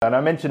And I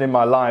mentioned in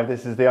my live,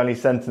 this is the only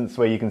sentence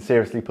where you can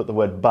seriously put the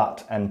word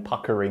but and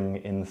puckering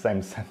in the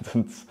same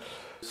sentence.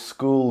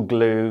 School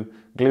glue,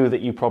 glue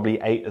that you probably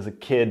ate as a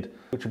kid,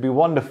 which would be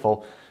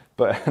wonderful,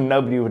 but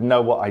nobody would know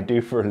what I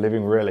do for a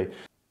living really.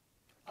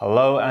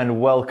 Hello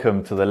and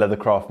welcome to the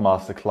Leathercraft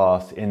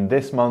Masterclass in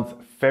this month,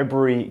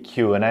 February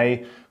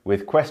Q&A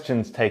with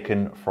questions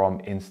taken from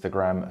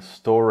Instagram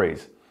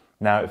stories.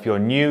 Now, if you're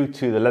new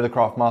to the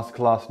Leathercraft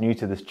Masterclass, new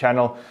to this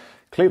channel,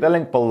 click the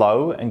link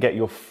below and get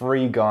your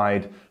free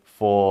guide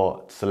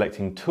for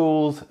selecting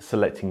tools,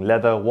 selecting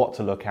leather, what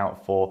to look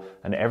out for,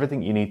 and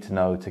everything you need to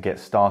know to get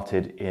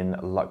started in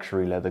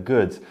luxury leather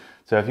goods.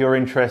 So if you're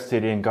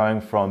interested in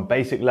going from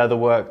basic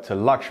leatherwork to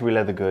luxury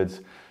leather goods,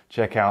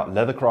 check out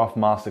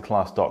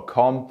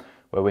leathercraftmasterclass.com,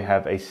 where we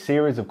have a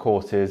series of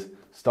courses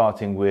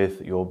starting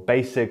with your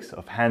basics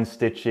of hand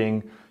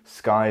stitching,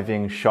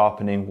 skiving,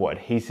 sharpening, what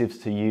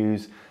adhesives to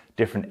use,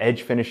 different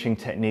edge finishing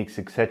techniques,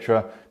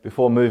 etc.,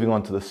 before moving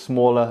on to the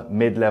smaller,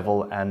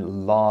 mid-level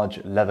and large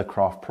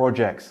leathercraft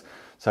projects.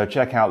 So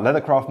check out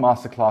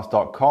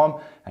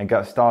leathercraftmasterclass.com and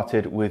get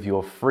started with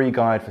your free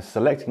guide for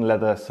selecting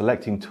leather,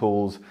 selecting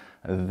tools,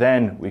 and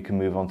then we can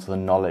move on to the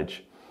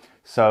knowledge.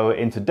 So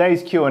in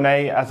today's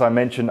Q&A, as I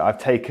mentioned, I've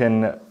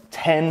taken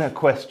 10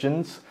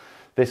 questions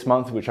this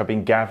month, which I've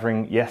been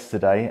gathering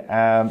yesterday.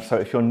 So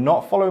if you're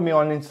not following me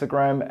on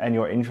Instagram and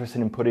you're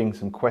interested in putting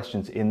some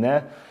questions in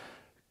there,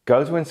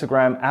 go to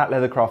Instagram at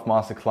Leathercraft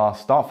Masterclass,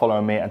 start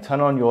following me and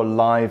turn on your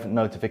live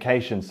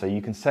notifications so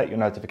you can set your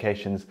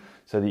notifications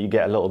so that you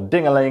get a little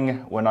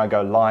ding-a-ling when I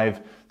go live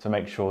to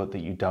make sure that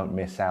you don't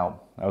miss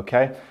out,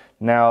 okay?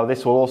 Now,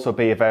 this will also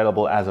be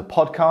available as a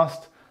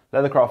podcast,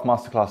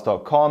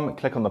 leathercraftmasterclass.com,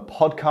 click on the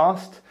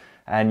podcast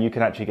and you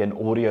can actually get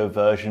an audio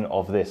version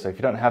of this. So if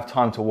you don't have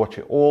time to watch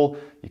it all,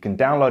 you can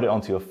download it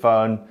onto your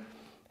phone,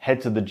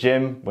 head to the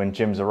gym when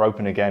gyms are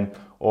open again,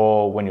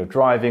 or when you're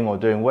driving or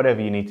doing whatever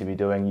you need to be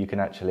doing, you can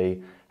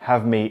actually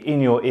have me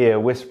in your ear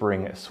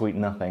whispering sweet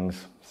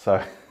nothings.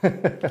 So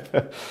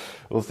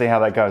we'll see how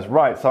that goes.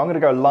 Right, so I'm going to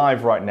go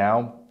live right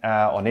now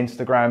on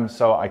Instagram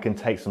so I can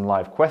take some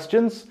live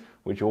questions,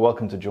 which you're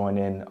welcome to join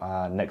in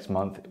next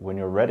month when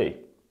you're ready.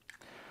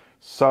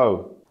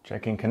 So,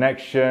 checking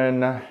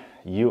connection.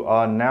 You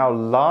are now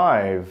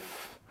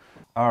live.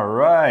 All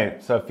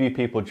right, so a few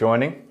people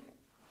joining.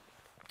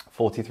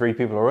 43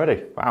 people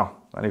already. Wow,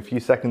 only a few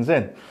seconds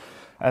in.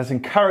 That's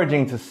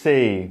encouraging to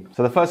see.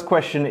 So the first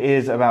question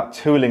is about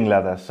tooling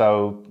leather.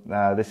 So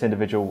this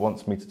individual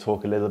wants me to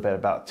talk a little bit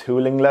about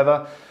tooling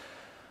leather.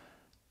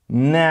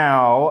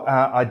 Now,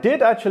 I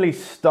did actually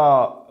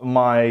start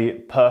my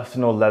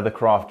personal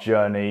leathercraft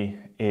journey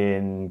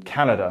in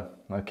Canada,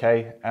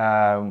 okay?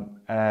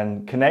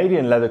 And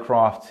Canadian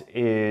leathercraft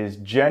is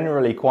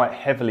generally quite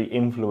heavily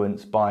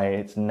influenced by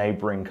its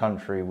neighboring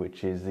country,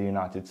 which is the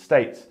United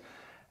States.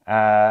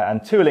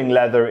 And tooling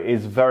leather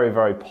is very,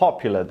 very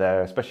popular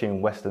there, especially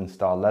in Western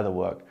style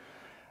leatherwork.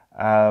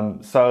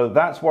 So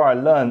that's where I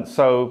learned.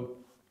 So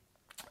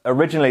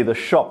originally the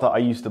shop that I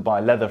used to buy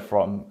leather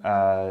from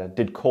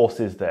did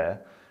courses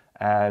there.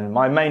 And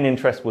my main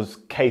interest was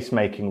case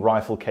making,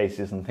 rifle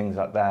cases and things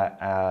like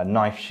that,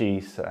 knife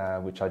sheaths,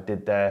 which I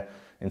did there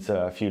in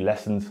a few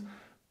lessons.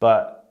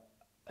 But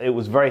it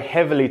was very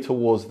heavily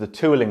towards the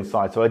tooling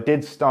side. So I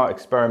did start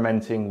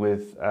experimenting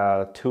with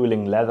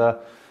tooling leather.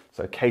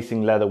 So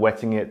casing leather,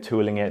 wetting it,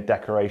 tooling it,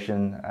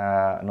 decoration,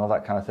 and all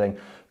that kind of thing.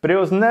 But it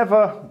was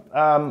never,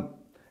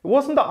 it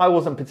wasn't that I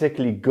wasn't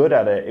particularly good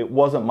at it. It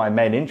wasn't my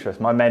main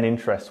interest. My main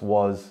interest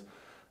was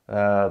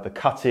the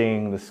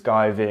cutting, the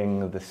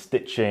skiving, the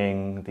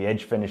stitching, the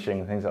edge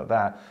finishing, things like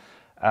that.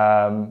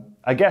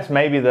 I guess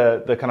maybe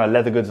the kind of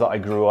leather goods that I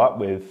grew up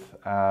with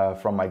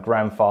from my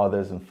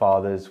grandfathers and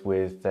fathers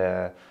with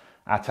their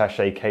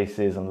attaché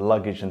cases and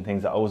luggage and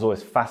things that I was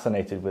always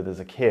fascinated with as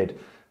a kid.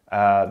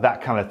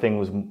 That kind of thing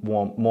was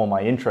more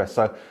my interest.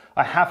 So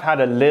I have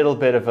had a little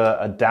bit of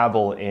a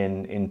dabble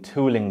in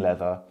tooling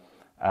leather,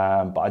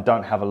 but I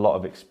don't have a lot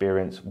of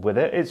experience with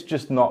it. It's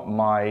just not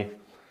my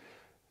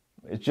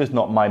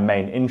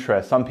main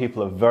interest. Some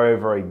people are very,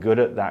 very good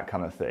at that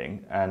kind of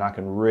thing, and I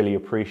can really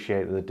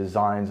appreciate the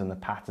designs and the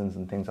patterns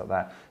and things like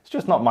that. It's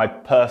just not my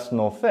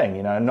personal thing,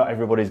 you know. Not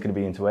everybody's going to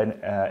be into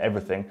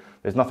everything.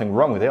 There's nothing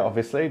wrong with it,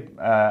 obviously,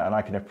 and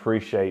I can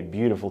appreciate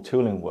beautiful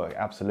tooling work,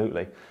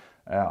 absolutely.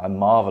 I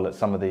marvel at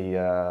some of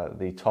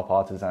the top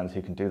artisans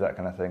who can do that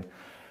kind of thing.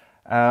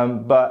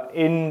 But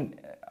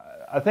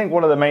I think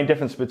one of the main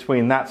differences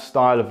between that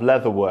style of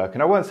leather work,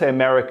 and I won't say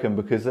American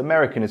because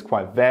American is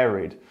quite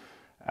varied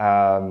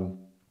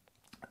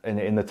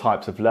in the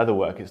types of leather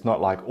work. It's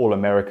not like all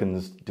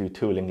Americans do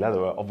tooling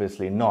leather work,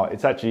 obviously not.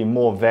 It's actually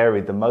more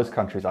varied than most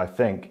countries, I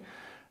think,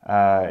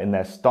 in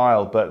their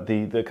style. But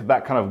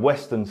that kind of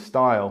Western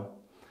style,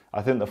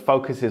 I think the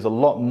focus is a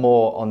lot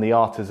more on the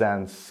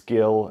artisan's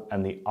skill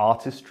and the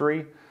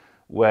artistry,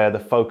 where the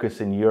focus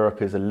in Europe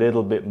is a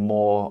little bit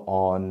more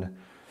on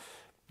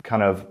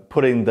kind of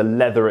putting the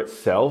leather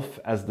itself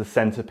as the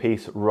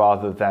centerpiece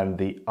rather than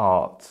the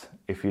art,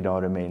 if you know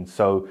what I mean.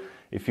 So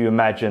if you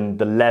imagine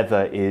the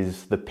leather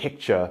is the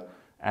picture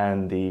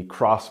and the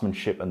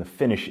craftsmanship and the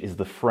finish is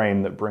the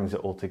frame that brings it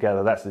all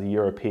together. That's the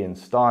European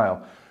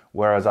style.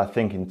 Whereas I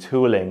think in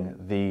tooling,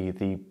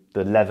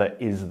 the leather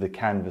is the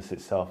canvas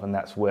itself, and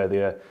that's where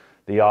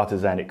the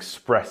artisan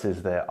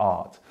expresses their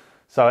art.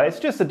 So it's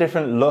just a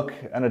different look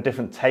and a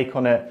different take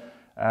on it,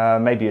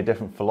 maybe a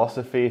different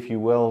philosophy, if you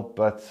will,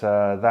 but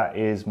that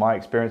is my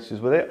experiences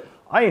with it.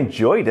 I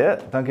enjoyed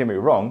it, don't get me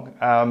wrong.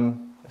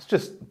 It's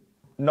just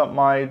not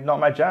my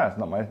jazz,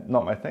 not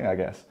my thing, I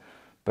guess.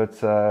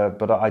 But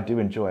I do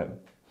enjoy it.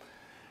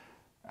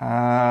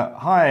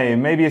 Hi,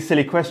 maybe a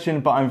silly question,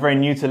 but I'm very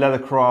new to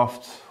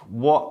leathercraft.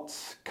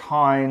 What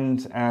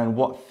kind and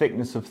what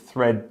thickness of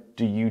thread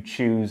do you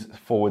choose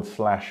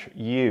 /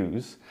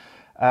 use?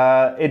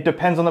 It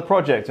depends on the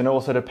project, and it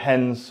also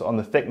depends on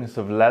the thickness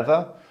of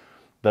leather,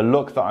 the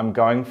look that I'm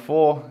going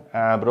for,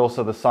 but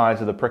also the size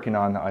of the pricking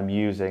iron that I'm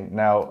using.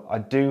 Now, I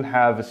do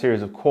have a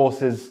series of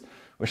courses,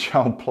 which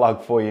I'll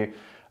plug for you.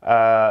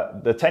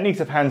 The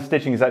techniques of hand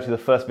stitching is actually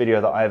the first video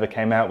that I ever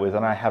came out with,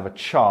 and I have a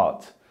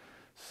chart.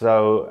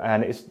 So,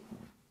 and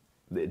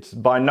it's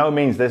by no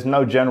means, there's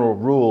no general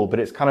rule, but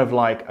it's kind of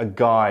like a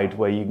guide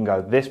where you can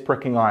go, this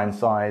pricking iron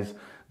size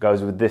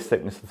goes with this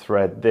thickness of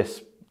thread,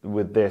 this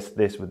with this,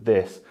 this with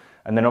this.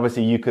 And then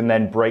obviously you can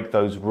then break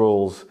those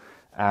rules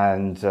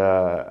and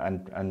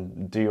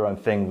do your own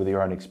thing with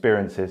your own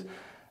experiences.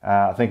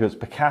 I think it was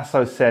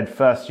Picasso said,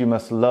 first you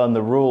must learn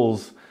the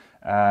rules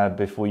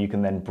before you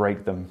can then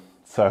break them.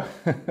 So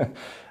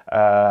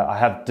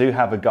I do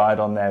have a guide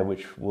on there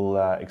which will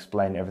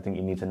explain everything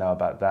you need to know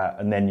about that,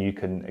 and then you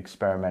can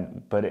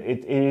experiment. But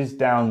it is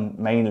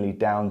mainly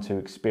down to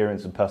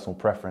experience and personal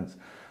preference.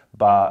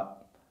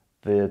 But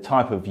the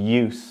type of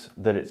use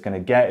that it's going to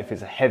get, if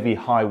it's a heavy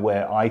high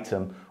wear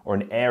item or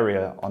an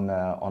area on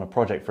a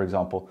project, for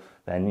example,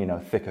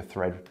 then thicker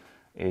thread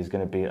is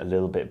going to be a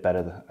little bit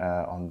better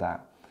on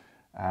that.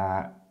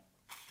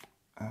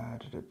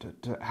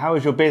 How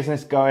is your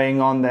business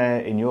going on there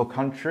in your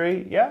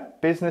country? Yeah,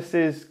 business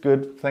is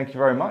good. Thank you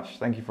very much.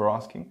 Thank you for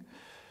asking.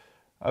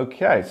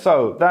 Okay,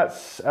 so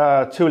that's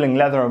tooling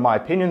leather and my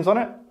opinions on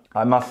it.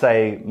 I must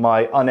say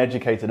my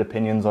uneducated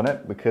opinions on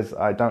it because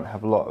I don't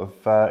have a lot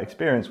of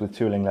experience with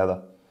tooling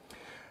leather.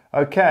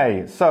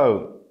 Okay,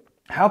 so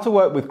how to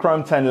work with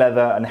chrome tan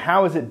leather and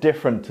how is it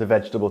different to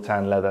vegetable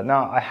tan leather?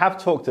 Now, I have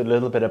talked a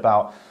little bit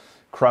about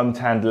chrome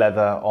tanned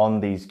leather on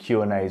these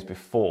Q&As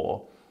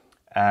before,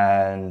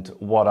 and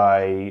what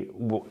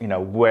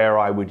where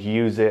I would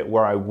use it,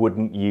 where I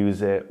wouldn't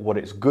use it, what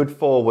it's good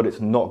for, what it's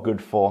not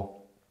good for.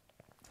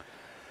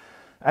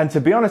 And to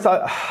be honest,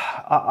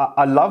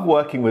 I love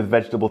working with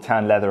vegetable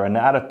tan leather, and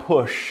at a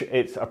push,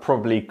 it's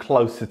probably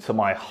closer to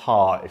my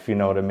heart, if you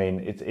know what I mean.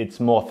 It's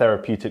more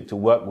therapeutic to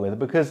work with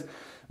because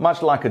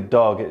much like a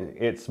dog,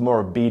 it's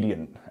more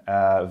obedient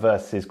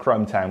versus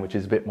chrome tan, which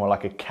is a bit more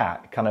like a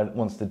cat. It kind of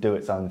wants to do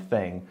its own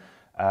thing.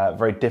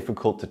 Very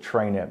difficult to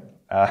train it.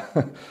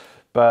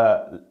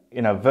 But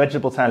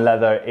vegetable tan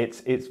leather,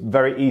 it's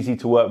very easy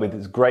to work with.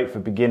 It's great for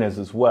beginners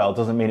as well.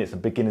 Doesn't mean it's a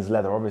beginner's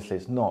leather. Obviously,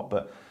 it's not.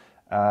 But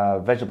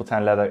vegetable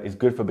tan leather is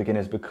good for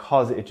beginners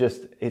because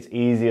it's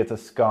easier to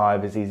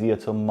skive. It's easier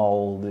to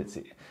mold.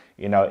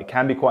 It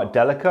can be quite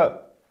delicate,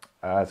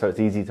 so it's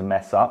easy to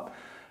mess up.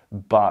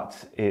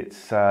 But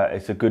it's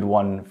a good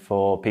one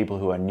for people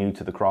who are new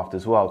to the craft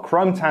as well.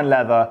 Chrome tan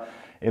leather,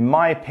 in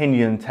my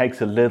opinion,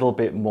 takes a little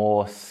bit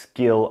more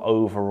skill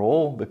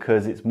overall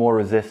because it's more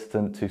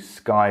resistant to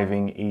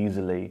skiving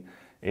easily.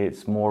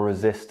 It's more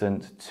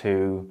resistant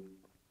to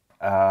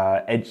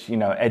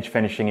edge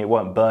finishing. It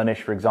won't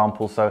burnish, for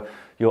example, so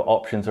your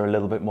options are a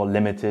little bit more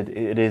limited.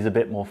 It is a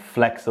bit more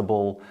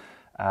flexible,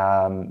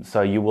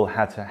 so you will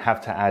have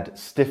to add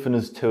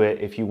stiffeners to it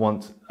if you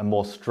want a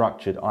more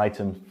structured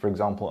item, for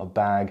example, a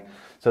bag.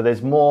 So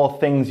there's more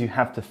things you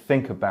have to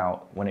think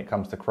about when it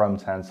comes to chrome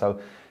tan. So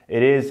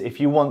it is, if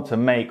you want to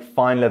make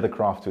fine leather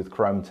craft with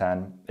chrome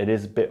tan, it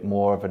is a bit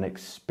more of an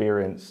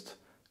experienced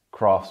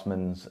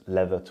craftsman's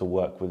leather to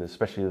work with,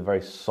 especially the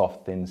very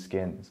soft, thin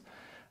skins.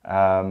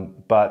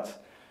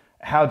 But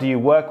how do you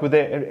work with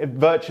it?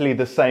 Virtually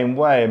the same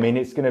way. I mean,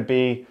 it's going to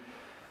be,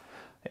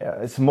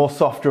 it's more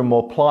softer and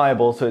more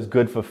pliable, so it's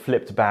good for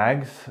flipped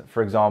bags,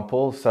 for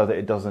example, so that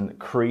it doesn't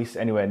crease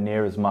anywhere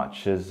near as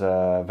much as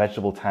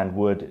vegetable tanned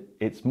wood.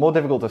 It's more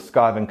difficult to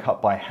skive and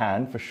cut by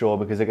hand, for sure,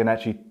 because it can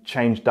actually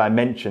change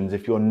dimensions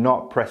if you're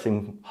not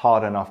pressing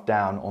hard enough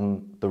down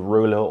on the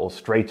ruler or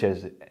straight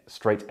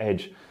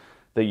edge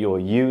that you're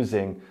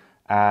using.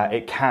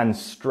 It can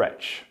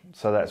stretch,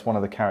 so that's one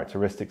of the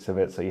characteristics of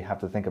it, so you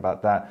have to think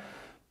about that.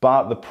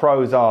 But the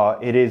pros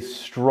are, it is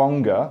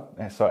stronger,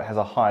 so it has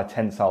a higher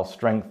tensile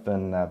strength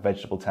than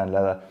vegetable tan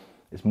leather.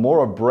 It's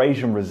more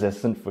abrasion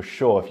resistant for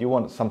sure. If you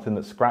want something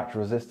that's scratch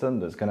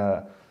resistant, that's going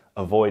to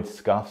avoid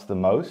scuffs the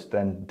most,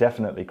 then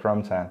definitely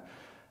chrome tan.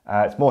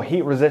 It's more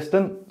heat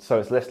resistant, so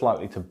it's less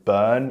likely to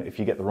burn if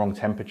you get the wrong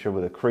temperature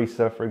with a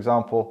creaser, for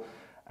example.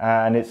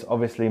 And it's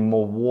obviously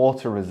more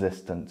water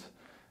resistant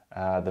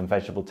than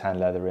vegetable tan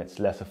leather. It's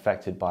less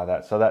affected by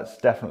that. So that's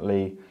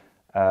definitely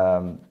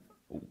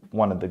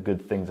one of the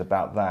good things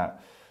about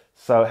that.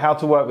 So how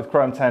to work with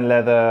chrome tan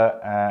leather,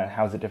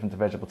 how is it different to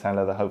vegetable tan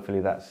leather?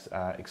 Hopefully that's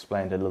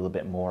explained a little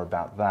bit more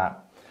about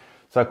that.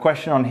 So a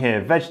question on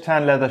here, veg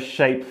tan leather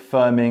shape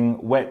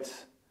firming,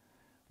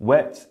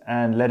 wet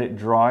and let it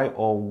dry,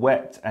 or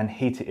wet and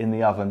heat it in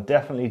the oven?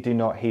 Definitely do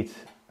not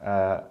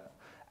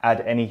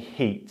add any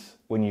heat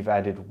when you've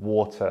added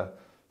water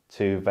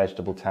to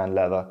vegetable tan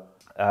leather.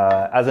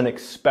 As an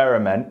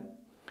experiment,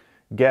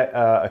 get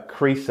a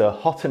creaser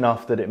hot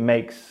enough that it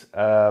makes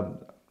a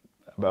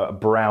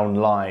brown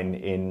line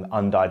in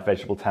undyed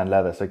vegetable tan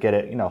leather. So get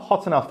it,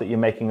 hot enough that you're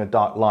making a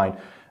dark line,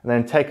 and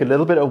then take a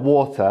little bit of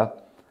water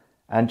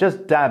and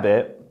just dab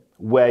it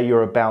where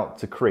you're about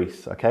to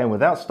crease, okay? And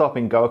without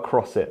stopping, go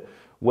across it.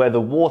 Where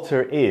the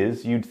water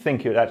is, you'd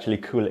think it would actually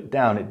cool it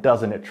down. It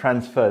doesn't. It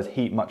transfers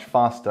heat much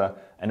faster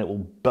and it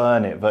will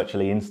burn it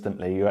virtually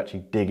instantly. You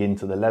actually dig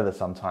into the leather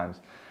sometimes.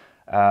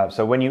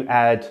 So when you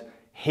add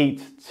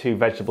heat to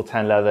vegetable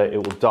tan leather, it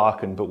will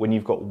darken, but when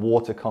you've got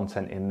water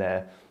content in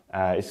there,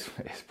 it's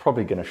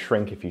probably going to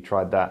shrink if you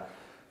tried that.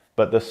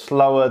 But the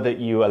slower that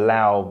you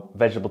allow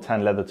vegetable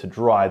tan leather to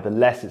dry, the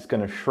less it's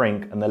going to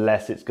shrink and the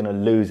less it's going to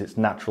lose its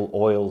natural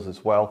oils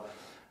as well.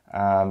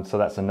 So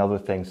that's another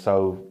thing.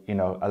 So,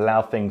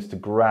 allow things to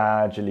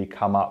gradually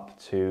come up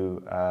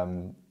to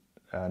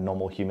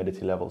normal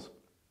humidity levels.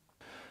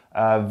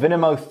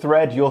 Vinimo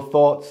thread, your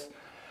thoughts?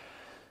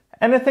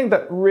 Anything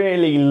that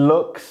really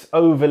looks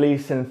overly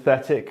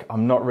synthetic,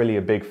 I'm not really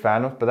a big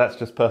fan of, but that's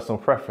just personal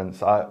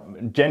preference.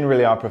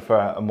 Generally, I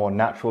prefer a more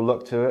natural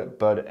look to it,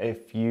 but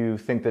if you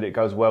think that it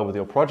goes well with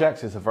your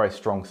projects, it's a very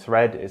strong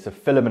thread. It's a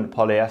filament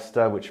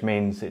polyester, which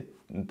means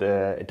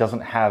it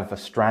doesn't have a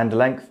strand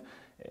length.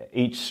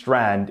 Each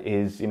strand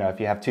is, if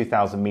you have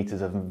 2,000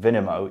 meters of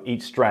Vinimo,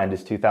 each strand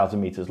is 2,000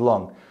 meters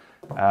long.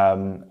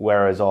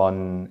 Whereas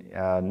on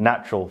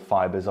natural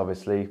fibers,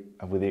 obviously,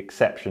 with the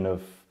exception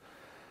of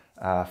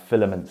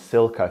filament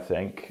silk, I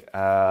think,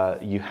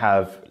 you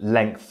have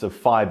lengths of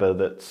fiber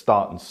that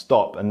start and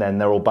stop, and then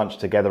they're all bunched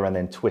together and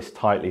then twist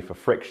tightly for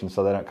friction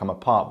so they don't come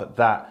apart. But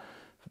that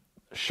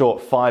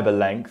short fiber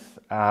length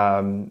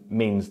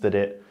means that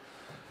it,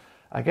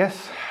 I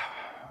guess,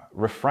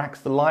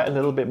 refracts the light a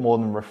little bit more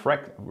than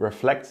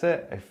reflects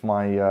it, if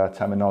my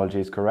terminology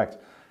is correct.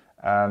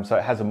 So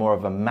it has a more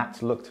of a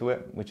matte look to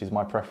it, which is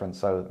my preference.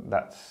 So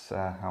that's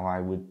how I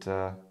would,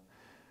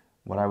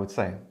 what I would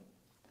say.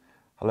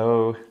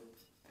 Hello.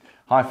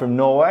 Hi from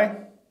Norway.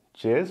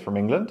 Cheers from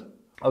England.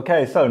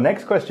 Okay, so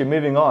next question,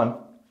 moving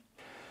on,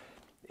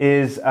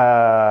 is,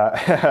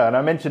 and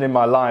I mentioned in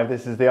my live,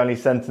 this is the only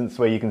sentence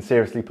where you can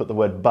seriously put the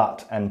word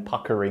but and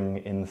puckering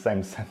in the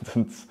same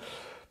sentence.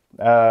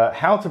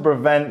 How to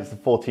prevent, it's a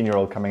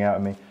 14-year-old coming out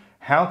at me,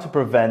 how to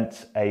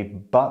prevent a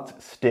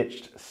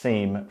butt-stitched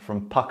seam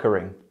from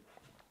puckering.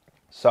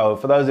 So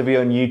for those of you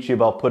on YouTube,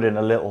 I'll put in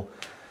a little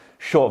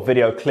short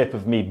video clip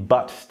of me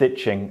butt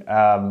stitching.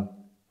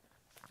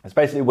 It's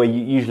basically where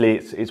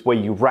it's where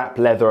you wrap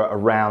leather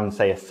around,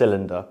 say, a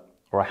cylinder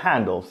or a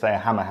handle, say a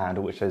hammer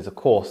handle, which is a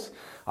course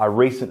I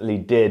recently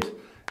did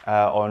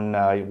on,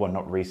 well,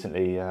 not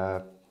recently,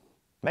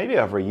 maybe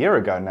over a year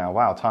ago now.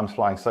 Wow, time's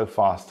flying so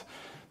fast.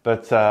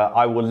 But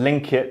I will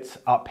link it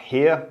up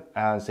here,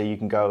 so you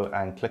can go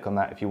and click on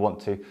that if you want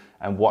to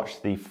and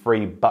watch the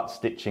free butt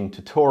stitching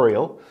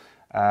tutorial,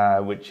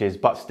 which is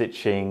butt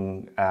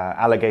stitching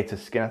alligator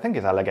skin. I think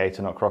it's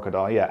alligator, not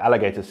crocodile. Yeah,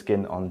 alligator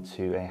skin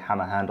onto a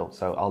hammer handle.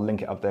 So I'll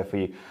link it up there for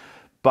you.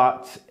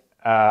 But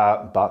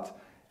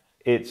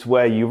it's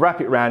where you wrap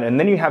it around and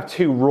then you have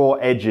two raw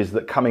edges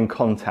that come in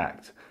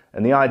contact.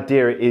 And the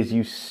idea is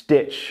you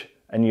stitch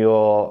and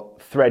your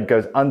thread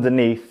goes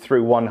underneath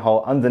through one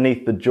hole,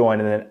 underneath the join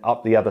and then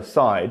up the other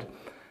side.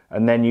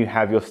 And then you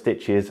have your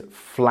stitches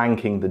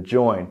flanking the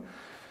join.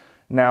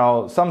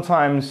 Now,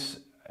 sometimes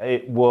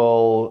it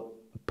will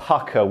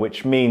pucker,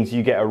 which means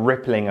you get a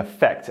rippling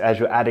effect as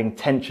you're adding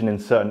tension in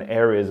certain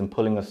areas and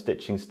pulling the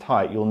stitchings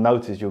tight. You'll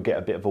notice you'll get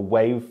a bit of a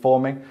wave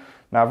forming.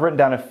 Now, I've written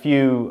down a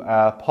few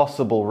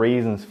possible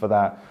reasons for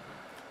that,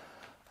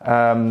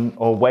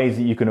 or ways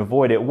that you can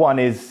avoid it. One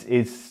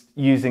is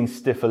using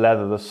stiffer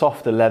leather. The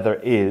softer leather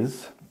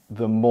is,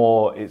 the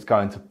more it's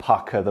going to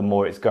pucker, the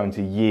more it's going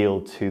to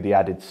yield to the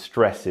added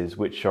stresses,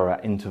 which are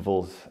at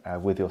intervals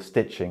with your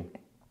stitching.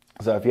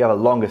 So if you have a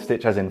longer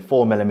stitch, as in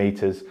 4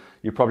 millimeters,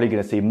 you're probably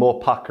going to see more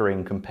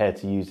puckering compared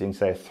to using,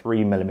 say, a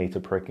 3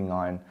 millimeter pricking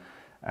iron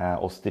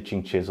or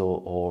stitching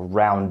chisel, or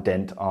round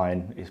dent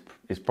iron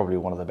is probably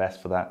one of the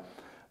best for that.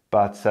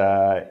 But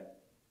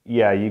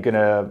yeah, you're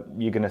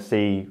gonna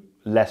see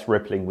less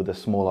rippling with a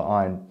smaller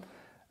iron.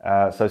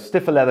 So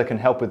stiffer leather can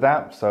help with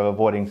that, so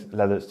avoiding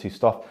leather that's too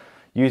soft.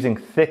 Using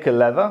thicker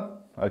leather,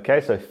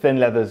 okay, so thin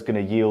leather is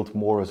going to yield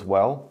more as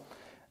well.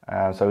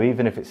 So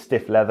even if it's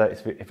stiff leather,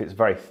 if it's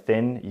very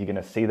thin, you're going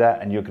to see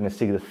that, and you're going to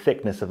see the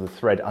thickness of the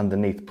thread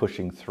underneath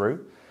pushing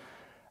through.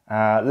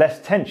 Less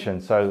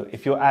tension, so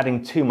if you're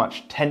adding too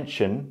much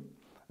tension,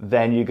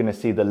 then you're going to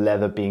see the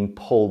leather being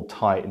pulled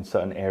tight in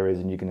certain areas,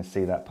 and you're going to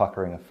see that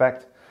puckering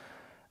effect.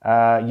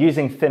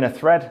 Using thinner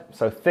thread,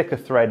 so thicker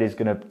thread is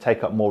going to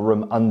take up more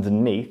room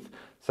underneath,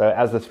 So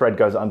as the thread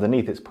goes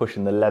underneath, it's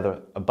pushing the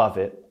leather above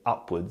it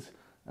upwards,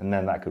 and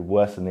then that could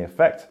worsen the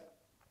effect.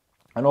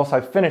 And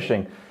also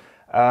finishing.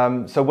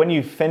 So when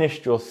you've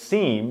finished your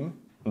seam,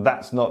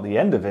 that's not the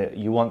end of it.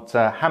 You want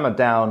to hammer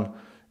down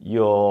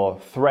your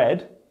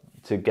thread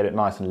to get it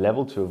nice and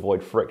level to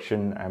avoid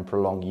friction and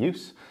prolonged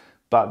use.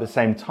 But at the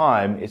same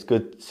time, it's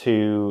good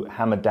to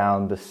hammer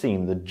down the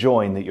seam, the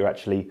join that you're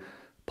actually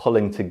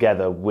pulling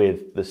together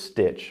with the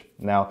stitch.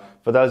 Now,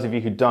 for those of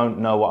you who don't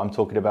know what I'm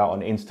talking about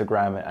on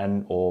Instagram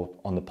and or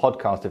on the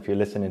podcast, if you're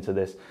listening to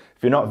this,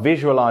 if you're not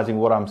visualizing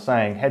what I'm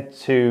saying, head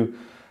to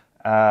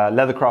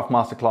Leathercraft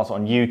Masterclass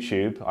on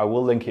YouTube. I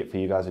will link it for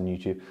you guys on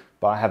YouTube,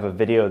 but I have a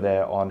video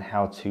there on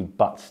how to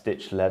butt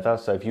stitch leather.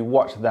 So if you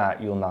watch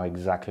that, you'll know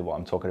exactly what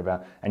I'm talking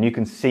about, and you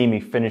can see me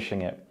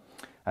finishing it.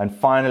 And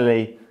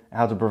finally,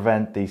 how to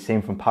prevent the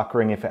seam from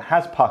puckering. If it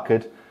has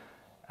puckered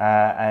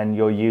and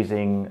you're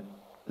using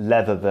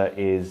leather that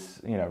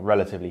is,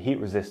 relatively heat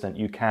resistant,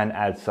 you can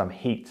add some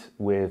heat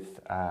with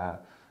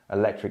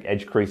electric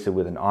edge creaser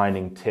with an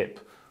ironing tip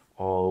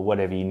or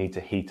whatever you need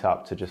to heat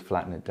up to just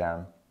flatten it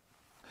down.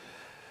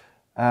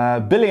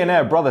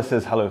 Billionaire brother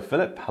says, hello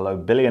Philip. Hello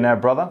billionaire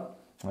brother.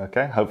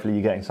 Okay, hopefully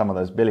you're getting some of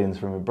those billions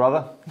from your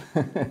brother.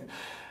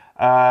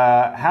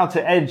 How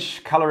to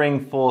edge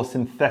coloring for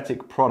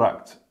synthetic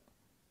product.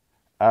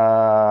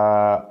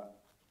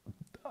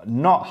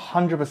 Not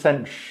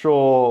 100%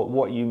 sure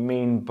what you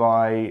mean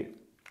by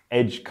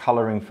edge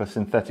coloring for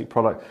synthetic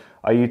product.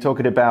 Are you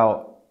talking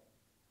about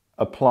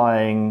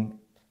applying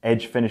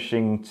edge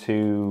finishing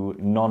to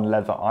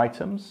non-leather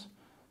items,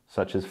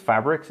 such as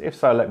fabrics? If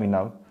so, let me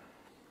know.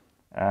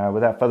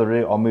 Without further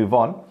ado, I'll move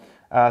on.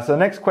 So the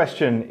next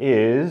question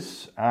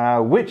is,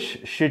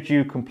 which should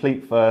you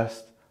complete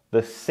first,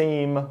 the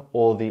seam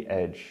or the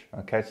edge?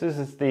 Okay, so this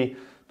is the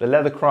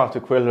Leathercraft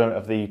equivalent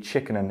of the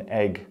chicken and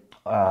egg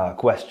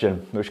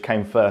question, which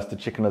came first, the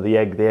chicken or the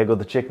egg or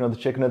the chicken or the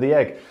chicken or the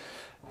egg.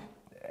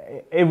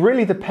 It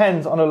really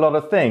depends on a lot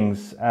of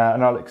things,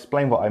 and I'll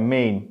explain what I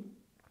mean.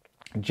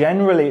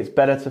 Generally, it's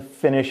better to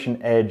finish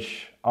an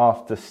edge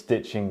after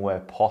stitching where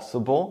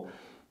possible,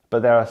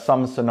 but there are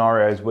some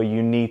scenarios where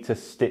you need to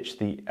finish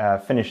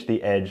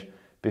the edge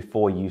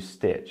before you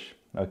stitch.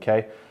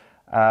 Okay,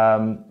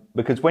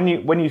 because when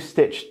you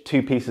stitch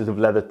two pieces of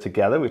leather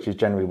together, which is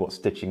generally what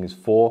stitching is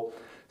for,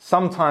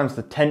 sometimes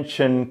the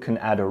tension can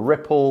add a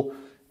ripple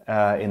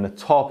in the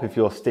top if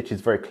your stitch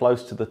is very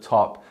close to the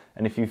top,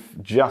 and if you've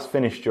just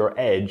finished your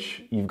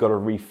edge, you've got to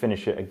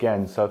refinish it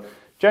again. So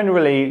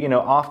generally,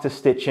 after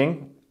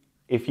stitching,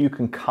 if you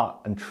can cut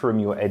and trim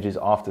your edges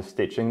after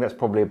stitching, that's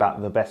probably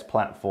about the best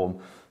platform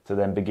to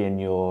then begin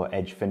your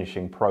edge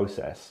finishing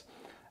process.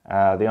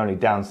 The only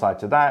downside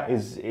to that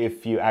is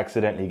if you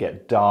accidentally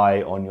get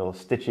dye on your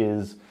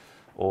stitches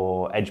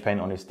or edge paint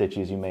on your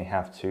stitches, you may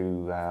have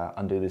to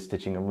undo the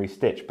stitching and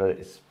restitch, but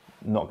it's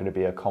not going to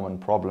be a common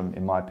problem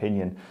in my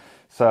opinion.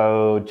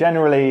 So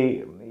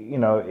generally,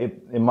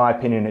 in my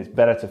opinion, it's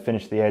better to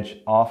finish the edge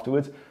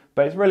afterwards,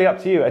 but it's really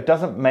up to you. It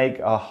doesn't make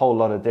a whole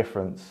lot of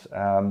difference.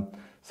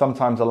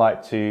 Sometimes I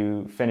like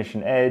to finish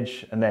an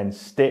edge and then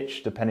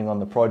stitch depending on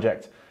the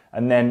project.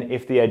 And then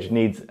if the edge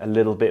needs a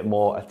little bit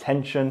more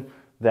attention,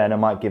 then I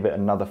might give it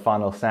another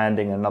final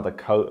sanding, another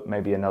coat,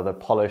 maybe another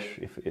polish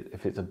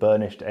if it's a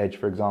burnished edge,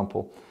 for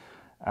example.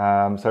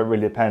 So it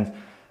really depends.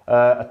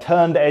 A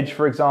turned edge,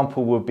 for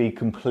example, would be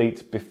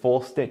complete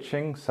before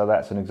stitching. So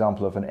that's an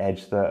example of an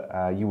edge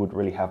that you wouldn't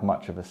really have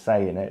much of a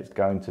say in it. It's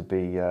going to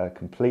be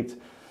complete.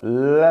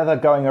 Leather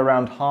going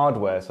around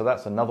hardware, so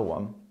that's another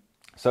one.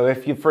 So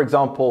if you, for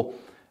example,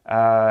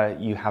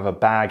 you have a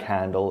bag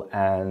handle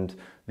and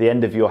the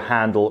end of your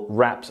handle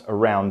wraps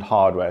around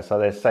hardware. So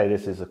let's say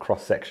this is a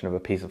cross section of a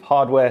piece of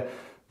hardware.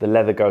 The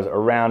leather goes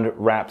around,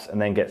 wraps,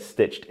 and then gets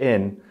stitched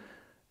in.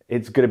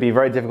 It's going to be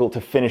very difficult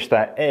to finish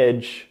that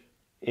edge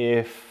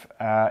if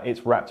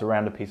it's wrapped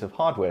around a piece of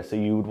hardware. So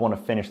you would want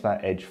to finish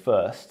that edge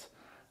first,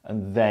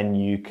 and then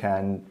you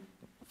can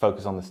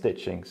focus on the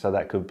stitching. So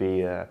that could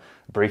be a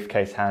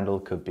briefcase handle,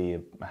 could be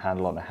a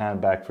handle on a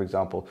handbag, for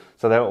example.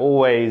 So there are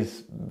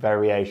always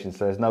variations.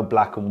 So there's no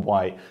black and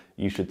white.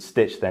 You should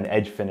stitch, then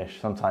edge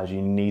finish. Sometimes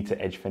you need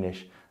to edge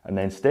finish and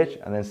then stitch.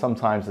 And then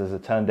sometimes there's a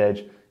turned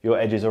edge. Your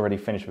edge is already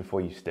finished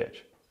before you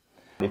stitch.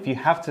 If you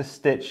have to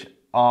stitch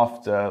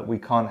after, we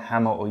can't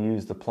hammer or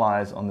use the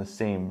pliers on the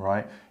seam,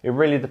 right? It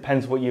really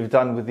depends what you've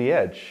done with the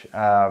edge.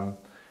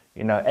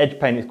 Edge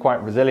paint is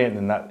quite resilient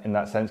in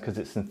that sense because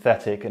it's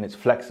synthetic and it's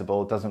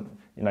flexible. It doesn't,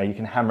 you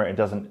can hammer it, it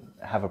doesn't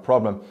have a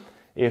problem.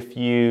 If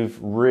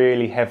you've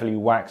really heavily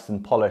waxed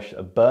and polished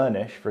a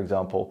burnish, for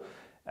example,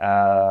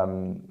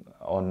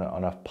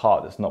 on a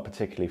part that's not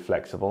particularly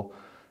flexible,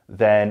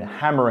 then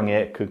hammering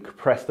it could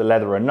compress the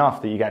leather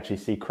enough that you can actually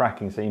see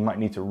cracking, so you might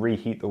need to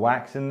reheat the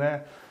wax in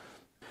there.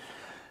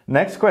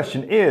 Next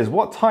question is,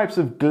 what types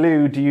of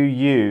glue do you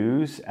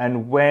use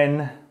and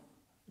when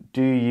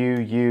do you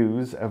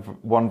use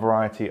one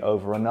variety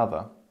over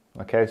another?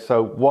 Okay,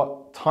 so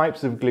what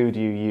types of glue do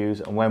you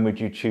use and when would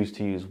you choose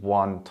to use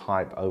one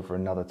type over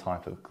another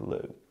type of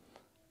glue?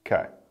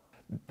 Okay,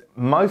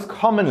 Most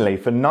commonly,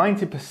 for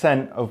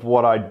 90% of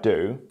what I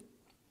do,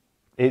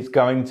 it's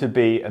going to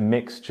be a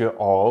mixture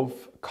of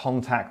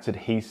contact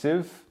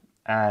adhesive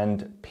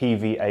and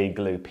PVA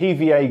glue.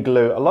 PVA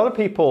glue, a lot of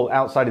people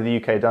outside of the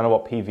UK don't know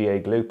what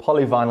PVA glue,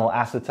 polyvinyl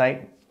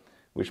acetate,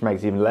 which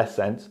makes even less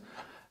sense.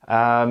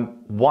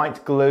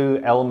 White glue,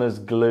 Elmer's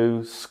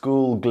glue,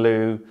 school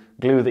glue,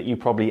 glue that you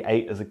probably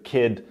ate as a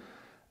kid,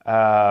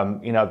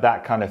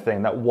 that kind of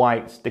thing, that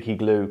white sticky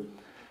glue.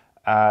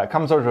 It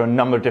comes under a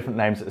number of different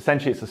names.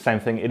 Essentially, it's the same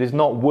thing. It is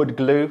not wood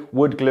glue.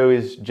 Wood glue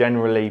is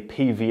generally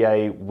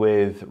PVA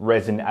with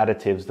resin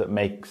additives that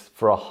makes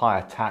for a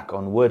higher tack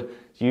on wood.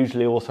 It's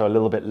usually also a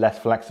little bit less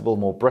flexible,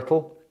 more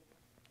brittle,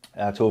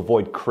 to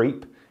avoid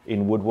creep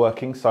in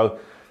woodworking. So,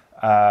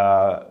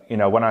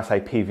 when I say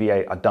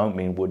PVA, I don't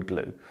mean wood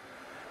glue.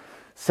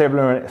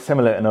 Similar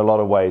in a lot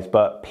of ways,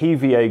 but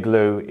PVA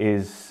glue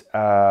is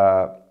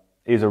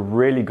a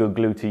really good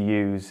glue to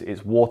use.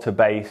 It's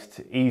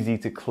water-based, easy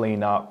to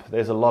clean up.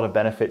 There's a lot of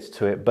benefits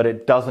to it, but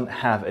it doesn't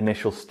have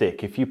initial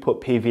stick. If you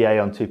put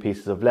PVA on two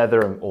pieces of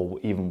leather or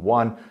even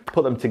one,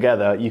 put them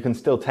together, you can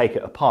still take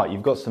it apart.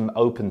 You've got some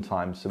open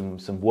time,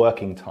 some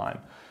working time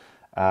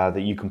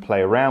that you can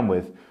play around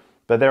with.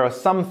 But there are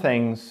some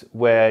things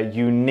where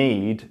you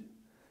need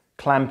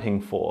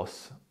clamping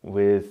force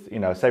with,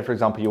 say for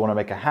example, you want to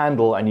make a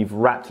handle and you've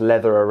wrapped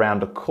leather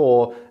around a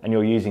core and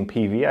you're using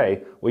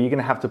PVA, well, you're going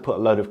to have to put a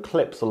load of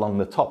clips along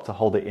the top to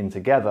hold it in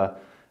together.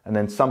 And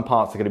then some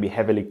parts are going to be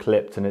heavily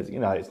clipped and it's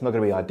not going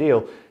to be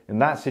ideal. In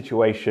that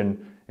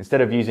situation,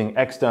 instead of using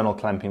external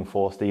clamping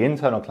force, the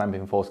internal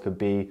clamping force could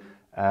be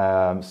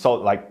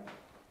like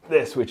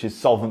this, which is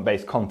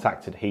solvent-based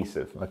contact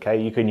adhesive.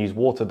 Okay, you can use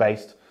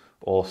water-based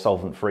or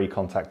solvent-free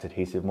contact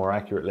adhesive more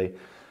accurately.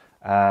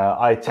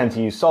 I tend to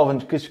use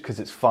solvent because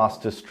it's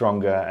faster,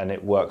 stronger, and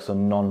it works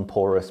on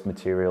non-porous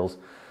materials,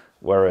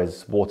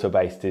 whereas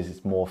water-based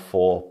is more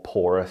for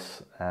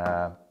porous.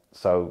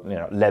 So,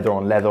 leather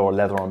on leather or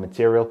leather on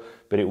material,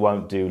 but it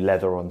won't do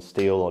leather on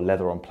steel or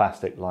leather on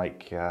plastic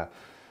like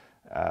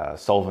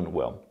solvent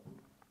will.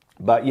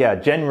 But yeah,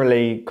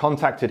 generally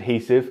contact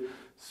adhesive,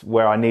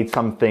 where I need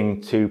something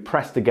to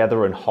press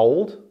together and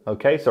hold.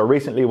 Okay, so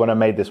recently when I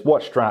made this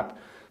watch strap,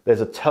 there's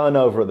a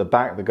turnover at the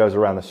back that goes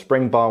around the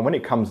spring bar. And when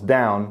it comes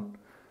down,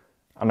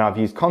 and I've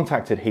used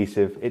contact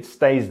adhesive, it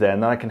stays there.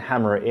 And then I can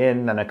hammer it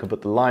in, then I can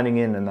put the lining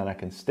in, and then I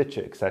can stitch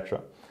it,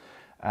 etc.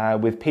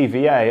 With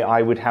PVA,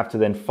 I would have to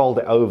then fold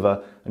it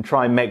over and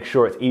try and make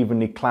sure it's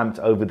evenly clamped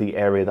over the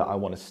area that I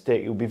want to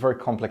stick. It would be very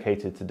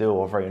complicated to do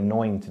or very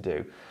annoying to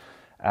do.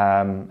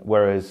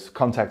 Whereas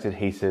contact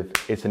adhesive,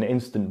 it's an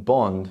instant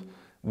bond,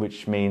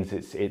 which means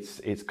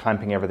it's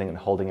clamping everything and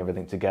holding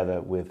everything together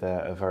with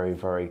a very,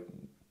 very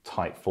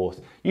tight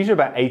force. Usually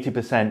about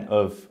 80%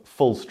 of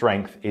full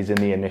strength is in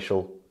the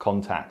initial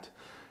contact.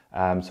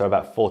 So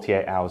about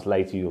 48 hours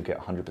later, you'll get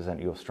 100% of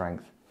your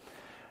strength.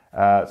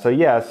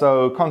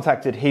 So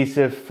contact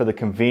adhesive for the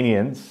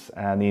convenience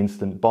and the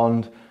instant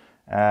bond.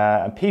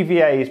 And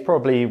PVA is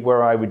probably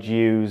where I would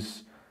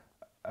use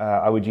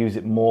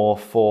it more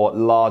for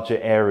larger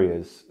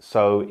areas.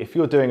 So if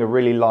you're doing a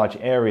really large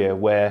area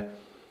where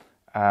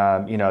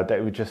that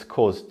would just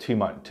cause too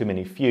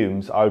many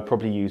fumes, I would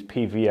probably use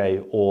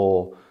PVA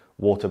or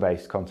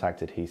water-based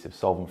contact adhesive,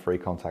 solvent-free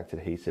contact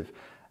adhesive.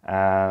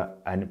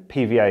 And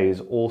PVA is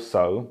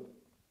also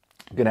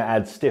going to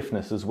add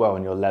stiffness as well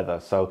in your leather.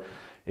 So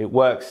it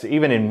works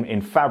even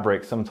in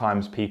fabric.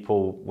 Sometimes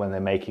people, when they're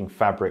making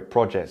fabric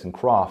projects and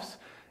crafts,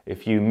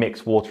 if you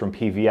mix water and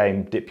PVA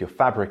and dip your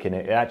fabric in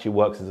it, it actually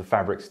works as a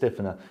fabric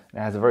stiffener. It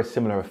has a very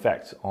similar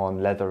effect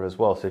on leather as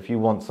well. So if you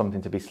want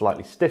something to be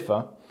slightly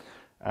stiffer,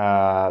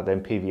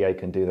 then PVA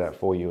can do that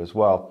for you as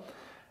well.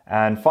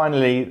 And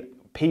finally,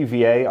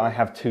 PVA, I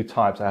have two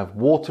types. I have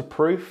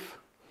waterproof,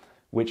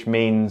 which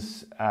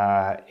means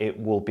it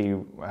will be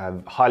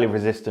highly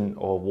resistant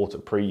or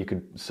waterproof. You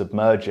could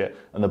submerge it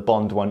and the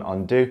bond won't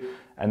undo.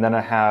 And then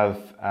I have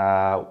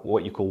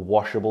what you call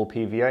washable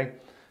PVA,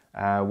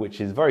 which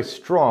is very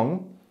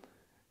strong,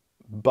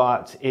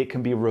 but it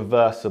can be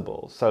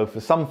reversible. So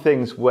for some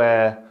things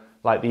where,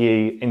 like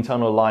the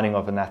internal lining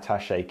of an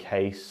attaché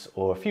case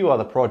or a few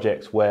other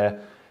projects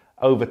where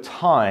over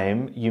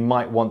time you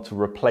might want to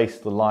replace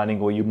the lining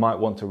or you might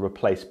want to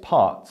replace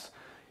parts,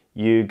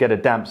 you get a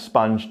damp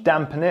sponge,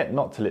 dampen it,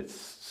 not till it's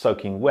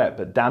soaking wet,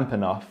 but damp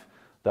enough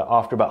that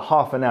after about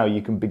half an hour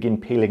you can begin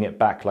peeling it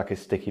back like a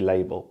sticky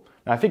label.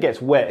 Now if it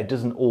gets wet, it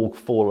doesn't all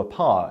fall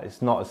apart.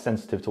 It's not as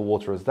sensitive to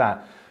water as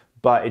that,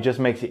 but it just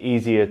makes it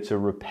easier to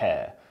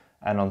repair.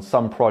 And on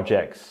some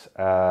projects,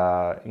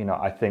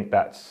 I think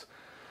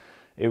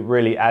it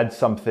really adds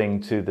something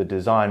to the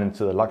design and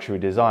to the luxury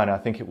design. I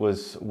think it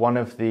was one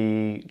of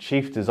the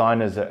chief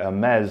designers at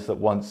Hermes that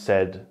once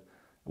said,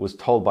 was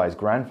told by his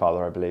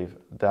grandfather, I believe,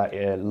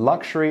 that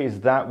luxury is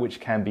that which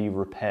can be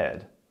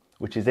repaired,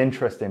 which is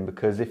interesting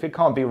because if it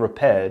can't be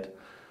repaired,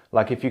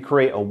 like if you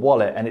create a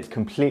wallet and it's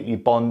completely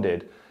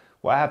bonded,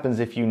 what happens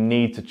if you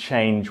need to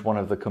change one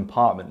of the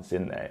compartments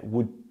in there?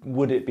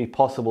 Would it be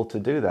possible to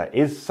do that?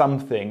 Is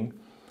something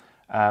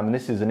and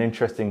this is an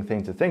interesting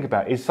thing to think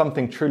about, is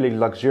something truly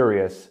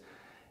luxurious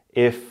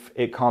if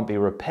it can't be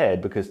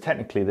repaired, because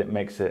technically that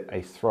makes it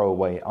a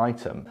throwaway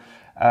item.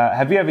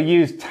 Have you ever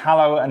used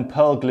tallow and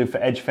pearl glue for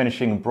edge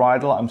finishing and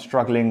bridle? I'm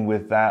struggling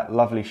with that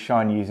lovely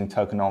shine using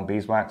Tokonole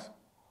beeswax.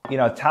 You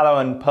know, tallow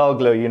and pearl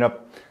glue, you know,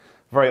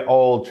 very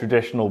old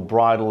traditional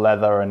bridle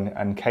leather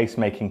and case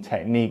making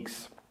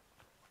techniques.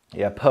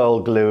 Yeah, pearl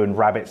glue and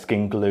rabbit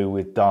skin glue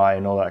with dye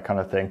and all that kind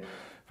of thing.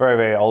 Very,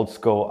 very old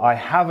school. I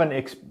haven't,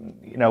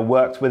 you know,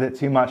 worked with it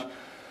too much.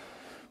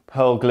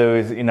 Pearl glue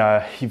is, you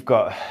know, you've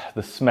got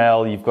the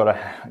smell, you've got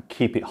to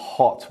keep it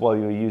hot while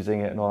you're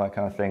using it and all that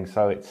kind of thing.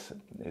 So it's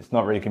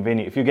not really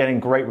convenient. If you're getting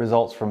great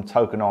results from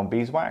Tokonole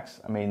beeswax,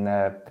 I mean,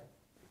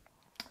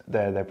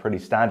 they're pretty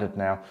standard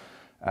now.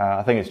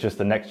 I think it's just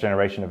the next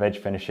generation of edge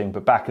finishing.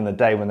 But back in the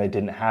day when they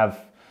didn't have,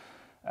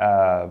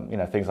 you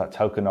know, things like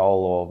Tokonole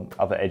or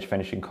other edge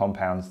finishing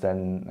compounds,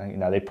 then, you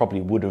know, they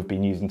probably would have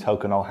been using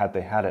Tokonole had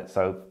they had it.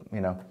 So,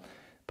 you know,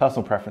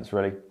 personal preference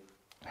really.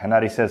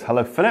 Hanadi says,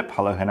 hello Philip.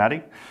 Hello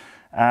Hanadi.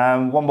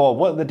 One more.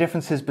 What are the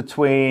differences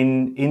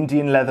between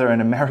Indian leather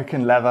and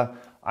American leather?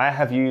 I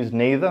have used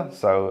neither,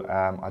 so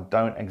I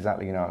don't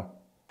exactly know.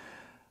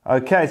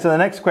 Okay, so the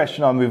next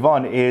question I'll move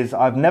on is,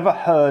 I've never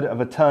heard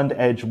of a turned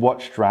edge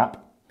watch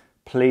strap.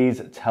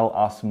 Please tell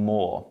us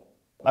more.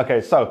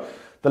 Okay, so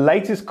the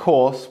latest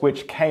course,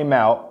 which came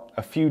out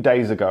a few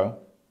days ago,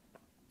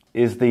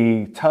 is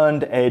the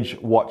turned edge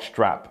watch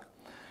strap.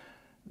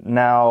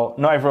 Now,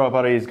 not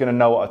everybody is going to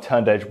know what a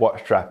turned edge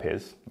watch strap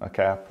is.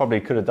 Okay, I probably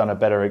could have done a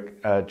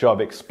better job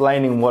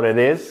explaining what it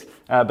is,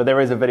 but there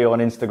is a video on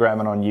Instagram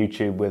and on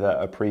YouTube with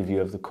a preview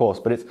of the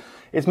course. But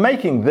it's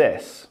making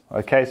this.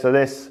 Okay, so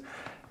this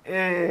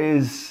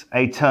is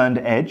a turned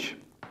edge,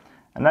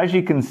 and as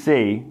you can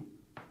see,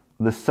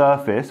 the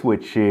surface,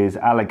 which is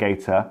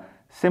alligator,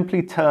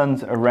 simply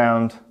turns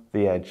around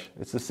the edge.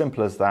 It's as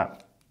simple as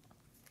that.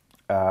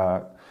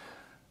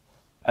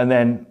 And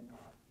then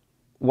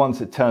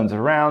once it turns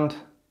around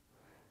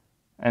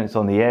and it's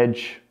on the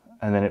edge,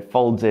 and then it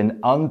folds in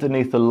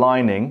underneath the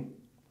lining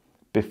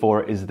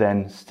before it is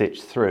then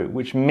stitched through,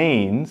 which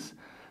means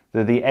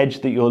that the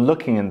edge that you're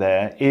looking in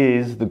there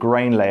is the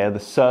grain layer, the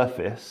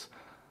surface,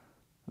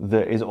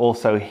 that is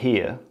also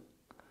here,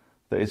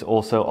 that is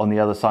also on the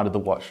other side of the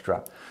watch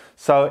strap.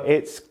 So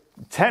it's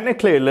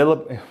technically a little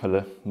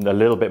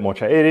bit more,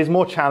 it is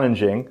more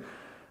challenging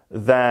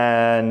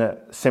than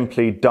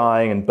simply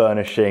dyeing and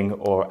burnishing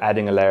or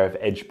adding a layer of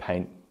edge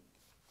paint.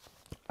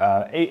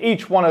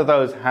 Each one of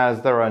those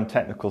has their own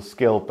technical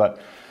skill,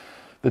 but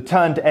the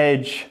turned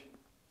edge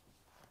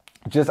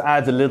just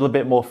adds a little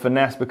bit more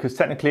finesse because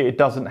technically it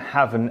doesn't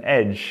have an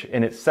edge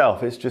in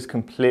itself. It's just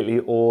completely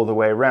all the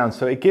way around.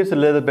 So it gives a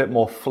little bit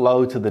more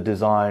flow to the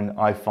design,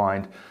 I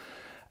find,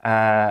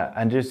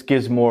 and just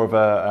gives more of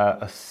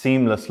a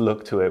seamless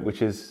look to it,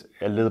 which is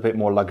a little bit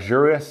more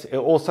luxurious. It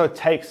also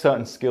takes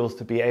certain skills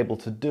to be able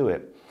to do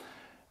it,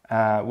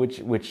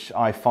 which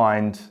I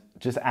find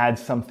just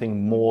adds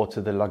something more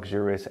to the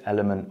luxurious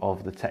element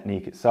of the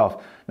technique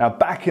itself. Now,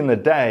 back in the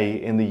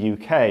day in the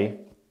UK,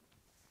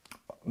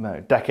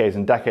 decades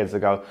and decades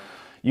ago,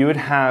 you would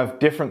have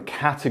different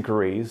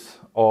categories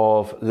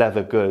of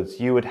leather goods.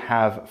 You would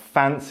have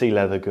fancy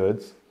leather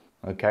goods,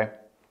 okay?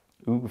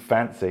 Ooh,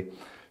 fancy.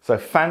 So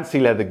fancy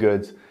leather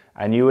goods,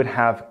 and you would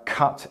have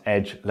cut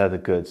edge leather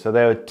goods. So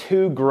there are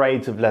two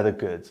grades of leather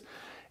goods.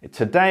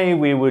 Today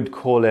we would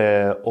call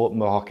it haute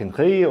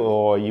maroquinerie,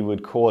 or you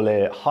would call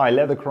it high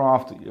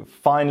leathercraft,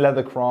 fine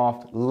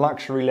leathercraft,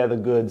 luxury leather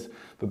goods.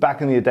 But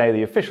back in the day,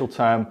 the official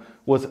term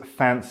was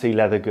fancy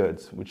leather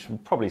goods, which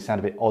would probably sound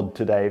a bit odd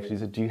today if you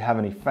said, do you have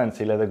any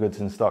fancy leather goods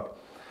in stock?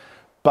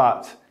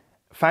 But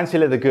fancy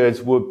leather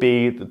goods would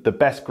be the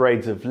best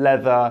grades of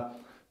leather,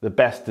 the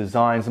best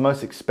designs, the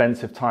most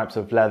expensive types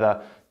of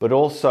leather, but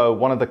also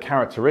one of the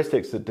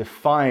characteristics that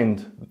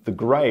defined the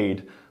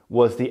grade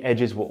was the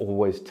edges were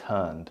always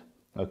turned,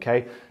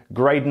 okay?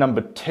 Grade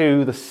number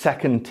 2, the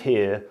second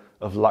tier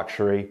of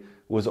luxury,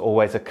 was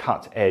always a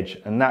cut edge,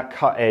 and that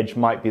cut edge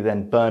might be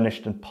then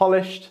burnished and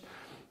polished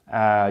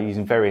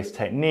using various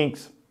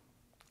techniques.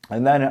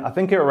 And then I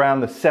think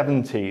around the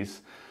 70s,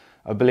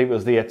 I believe it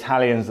was the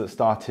Italians that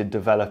started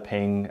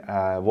developing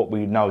what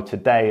we know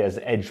today as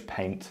edge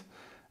paint.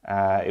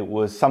 It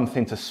was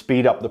something to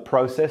speed up the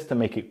process, to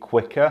make it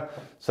quicker,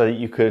 so that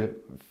you could,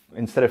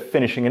 instead of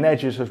finishing an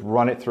edge, you just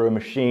run it through a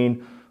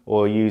machine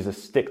or use a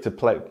stick to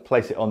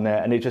place it on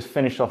there, and it just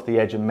finished off the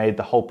edge and made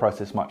the whole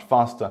process much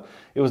faster.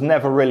 It was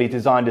never really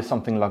designed as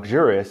something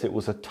luxurious. It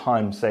was a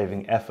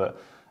time-saving effort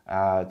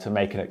to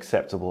make an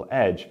acceptable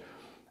edge.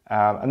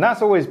 And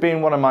that's always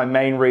been one of my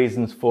main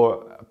reasons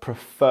for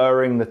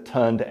preferring the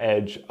turned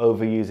edge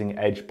over using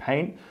edge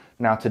paint.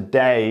 Now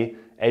today,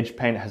 edge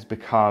paint has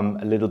become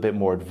a little bit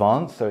more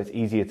advanced, so it's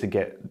easier to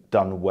get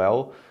done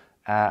well.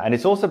 And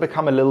it's also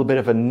become a little bit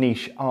of a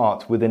niche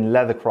art within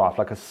leathercraft,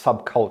 like a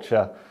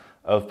subculture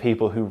of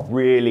people who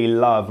really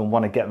love and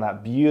want to get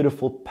that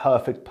beautiful,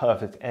 perfect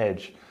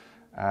edge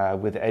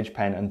with edge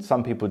paint. And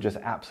some people just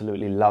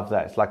absolutely love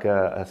that. It's like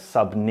a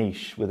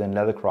sub-niche within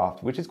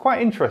leathercraft, which is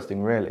quite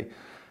interesting, really.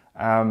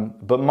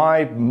 But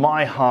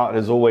my heart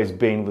has always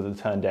been with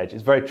the turned edge.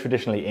 It's very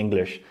traditionally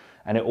English,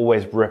 and it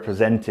always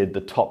represented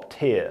the top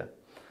tier.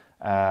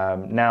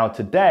 Now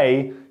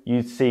today,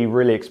 you'd see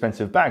really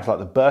expensive bags, like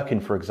the Birkin,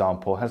 for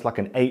example, has like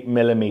an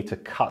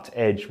 8mm cut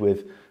edge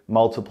with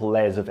multiple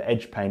layers of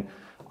edge paint.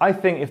 I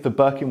think if the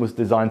Birkin was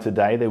designed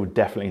today, they would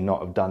definitely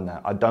not have done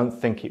that. I don't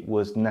think it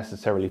was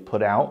necessarily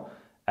put out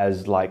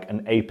as like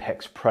an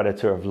apex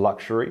predator of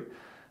luxury,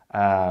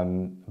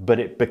 but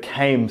it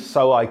became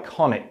so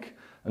iconic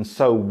and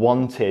so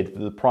wanted that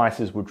the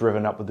prices were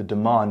driven up with the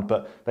demand,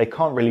 but they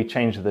can't really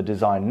change the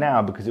design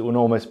now because it would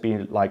almost be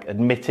like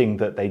admitting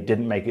that they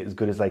didn't make it as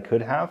good as they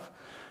could have.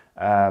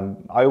 I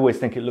always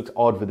think it looks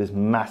odd with this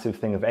massive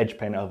thing of edge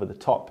paint over the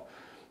top.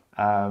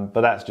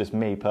 But that's just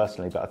me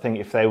personally. But I think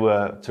if they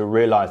were to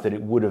realize that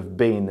it would have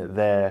been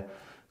their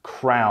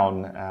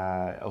crown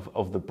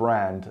of the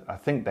brand, I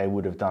think they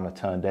would have done a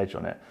turned edge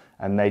on it.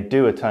 And they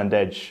do a turned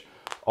edge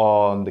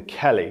on the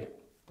Kelly,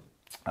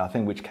 I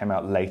think, which came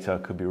out later,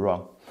 could be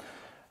wrong.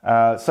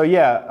 So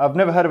yeah, I've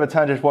never heard of a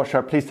turned edge watch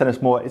strap. Please tell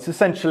us more. It's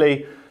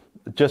essentially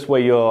just where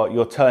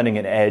you're turning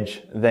an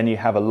edge, then you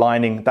have a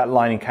lining. That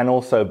lining can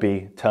also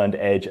be turned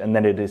edge, and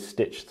then it is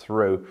stitched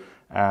through.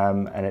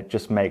 And it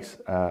just makes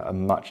a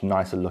much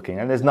nicer looking,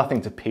 and there's nothing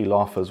to peel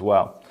off as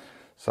well.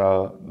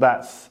 So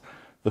that's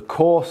the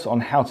course on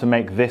how to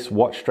make this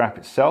watch strap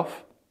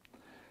itself.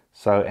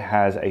 So it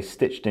has a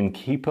stitched in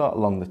keeper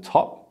along the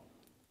top,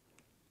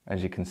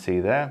 as you can see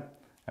there,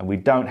 and we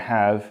don't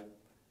have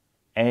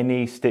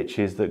any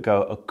stitches that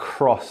go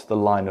across the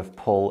line of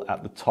pull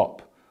at the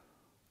top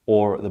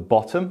or at the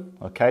bottom,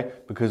 okay?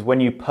 Because when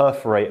you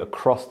perforate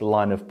across the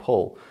line of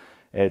pull,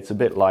 it's a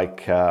bit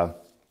like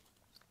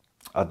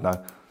I don't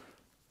know,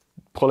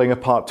 pulling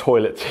apart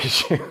toilet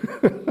tissue,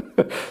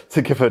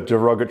 to give a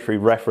derogatory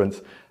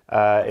reference.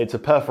 It's a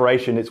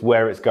perforation, it's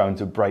where it's going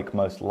to break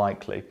most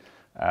likely.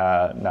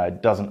 No,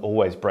 it doesn't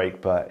always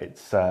break, but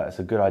it's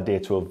a good idea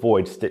to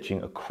avoid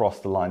stitching across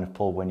the line of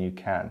pull when you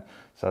can.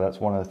 So that's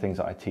one of the things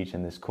that I teach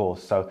in this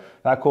course. So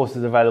that course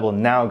is available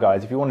now,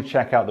 guys. If you want to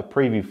check out the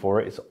preview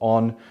for it, it's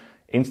on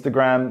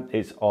Instagram,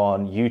 it's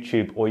on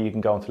YouTube, or you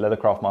can go onto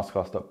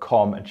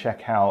leathercraftmasterclass.com and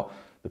check out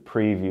the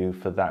preview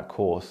for that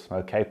course.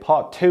 Okay,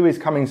 part 2 is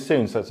coming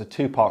soon, so it's a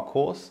 2-part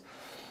course.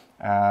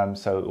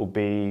 So it will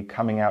be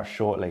coming out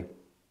shortly.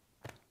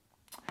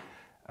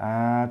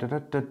 Sean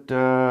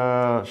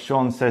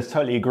says,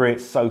 totally agree,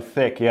 it's so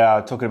thick. Yeah,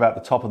 talking about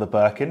the top of the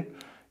Birkin.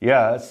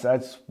 Yeah,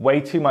 that's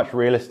way too much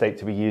real estate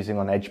to be using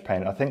on edge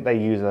paint. I think they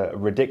use a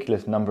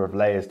ridiculous number of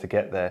layers to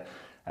get there.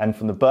 And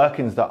from the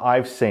Birkins that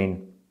I've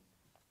seen,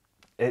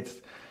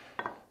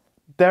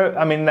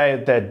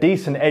 they're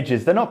decent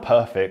edges. They're not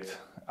perfect.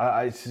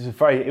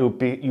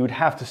 You would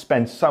have to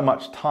spend so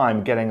much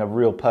time getting a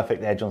real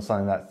perfect edge on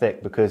something that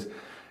thick, because,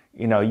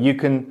 you know, you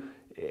can,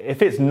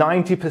 if it's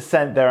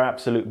 90% their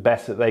absolute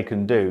best that they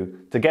can do,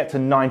 to get to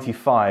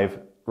 95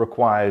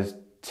 requires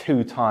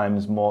 2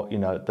 times more, you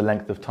know, the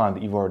length of time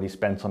that you've already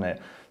spent on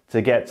it.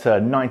 To get to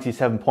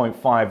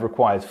 97.5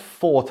 requires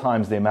 4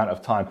 times the amount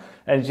of time.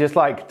 And it's just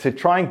like, to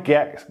try and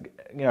get,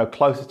 you know,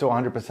 closer to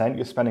 100%,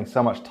 you're spending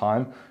so much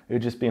time, it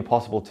would just be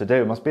impossible to do.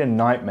 It must be a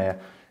nightmare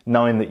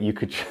knowing that you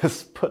could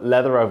just put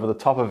leather over the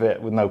top of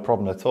it with no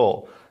problem at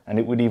all, and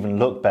it would even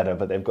look better,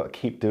 but they've got to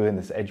keep doing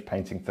this edge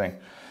painting thing.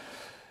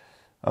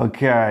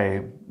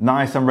 Okay,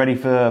 nice, I'm ready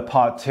for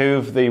part 2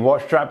 of the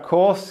watch strap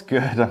course.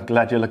 Good, I'm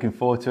glad you're looking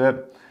forward to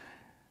it.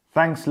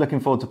 Thanks, looking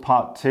forward to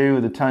part 2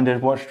 of the turned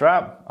edge watch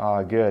strap.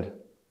 Ah, good.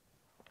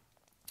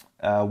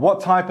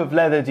 What type of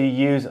leather do you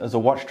use as a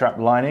watch strap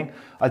lining?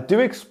 I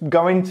do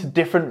go into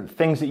different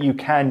things that you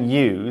can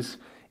use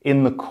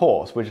in the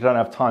course, which I don't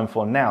have time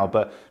for now,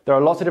 but there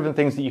are lots of different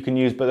things that you can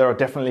use, but there are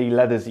definitely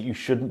leathers that you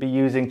shouldn't be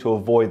using to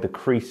avoid the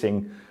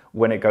creasing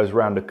when it goes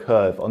around a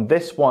curve. On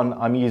this one,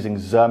 I'm using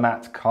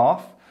Zermatt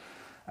calf,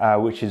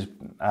 which is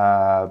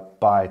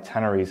by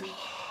Tanneries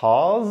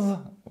Haas,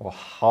 or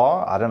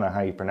Haar, I don't know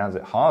how you pronounce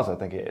it, Haas I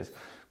think it is,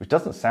 which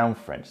doesn't sound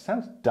French, it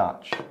sounds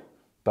Dutch,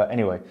 but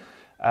anyway.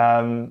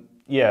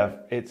 Yeah,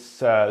 it's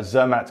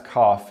Zermatt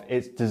calf.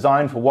 It's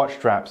designed for watch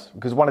straps,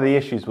 because one of the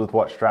issues with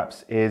watch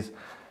straps is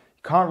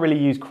can't really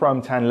use chrome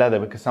tan leather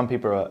because some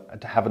people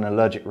have an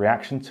allergic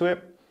reaction to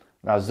it.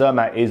 Now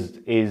Zermatt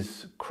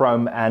is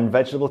chrome and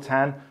vegetable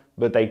tan,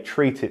 but they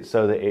treat it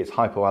so that it's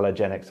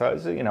hypoallergenic. So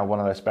it's, you know, one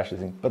of those special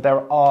things. But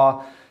there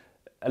are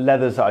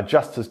leathers that are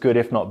just as good,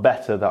 if not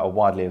better, that are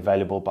widely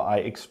available, but I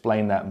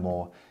explain that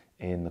more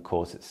in the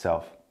course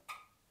itself.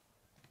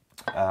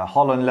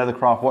 Holland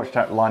Leathercraft watch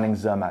strap lining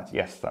Zermatt.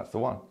 Yes, that's the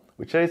one,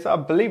 which is, I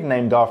believe,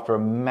 named after a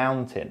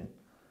mountain.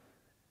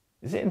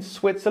 Is it in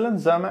Switzerland,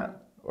 Zermatt?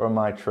 Or am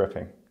I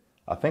tripping?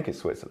 I think it's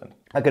Switzerland.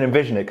 I can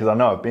envision it because I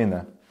know I've been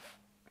there.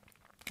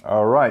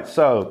 All right,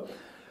 so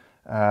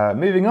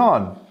moving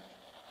on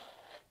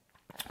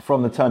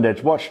from the turned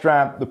edge watch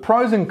strap, the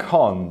pros and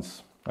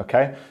cons.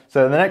 Okay,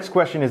 so the next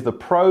question is the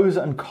pros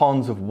and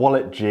cons of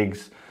wallet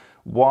jigs,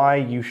 why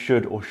you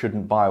should or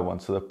shouldn't buy one.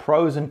 So the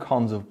pros and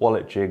cons of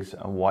wallet jigs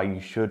and why you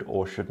should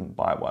or shouldn't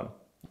buy one.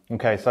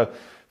 Okay, so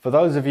For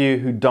those of you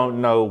who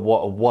don't know what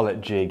a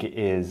wallet jig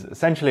is,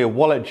 essentially a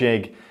wallet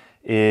jig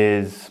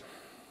is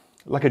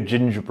like a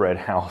gingerbread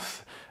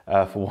house,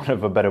 for want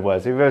of a better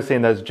word. So if you've ever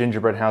seen those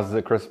gingerbread houses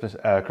at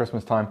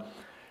Christmas time,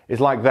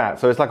 it's like that.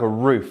 So it's like a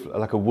roof,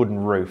 like a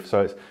wooden roof.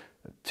 So it's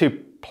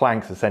two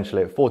planks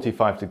essentially at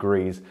 45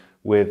 degrees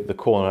with the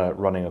corner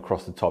running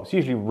across the top. It's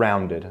usually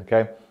rounded,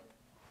 okay?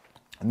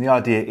 And the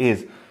idea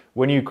is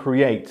when you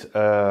create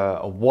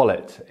a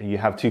wallet, you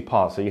have two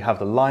parts. So you have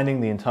the lining,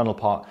 the internal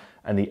part,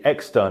 and the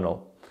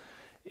external.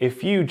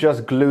 If you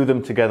just glue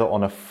them together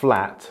on a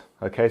flat,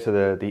 okay,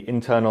 so the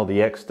internal,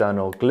 the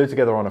external, glue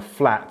together on a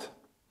flat,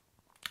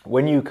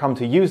 when you come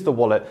to use the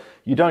wallet,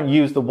 you don't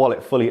use the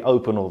wallet fully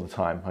open all the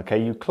time, okay?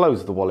 You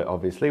close the wallet,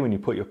 obviously. When you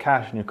put your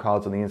cash and your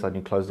cards on the inside,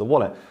 you close the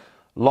wallet.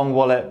 Long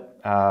wallet,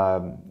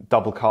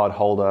 double card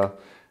holder,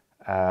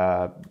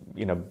 bifold,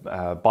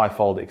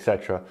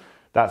 etc.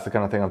 That's the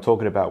kind of thing I'm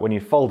talking about. When you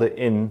fold it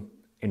in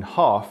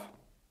half,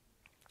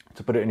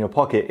 to put it in your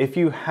pocket, if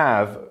you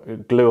have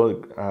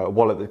a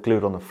wallet that's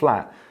glued on the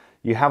flat,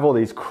 you have all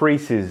these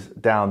creases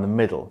down the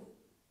middle.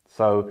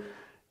 So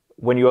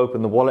when you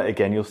open the wallet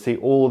again, you'll see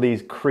all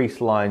these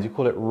crease lines. You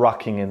call it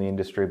rucking in the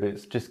industry, but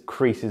it's just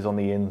creases on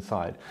the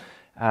inside.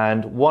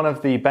 And one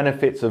of the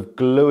benefits of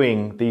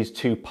gluing these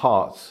two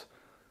parts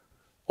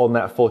on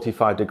that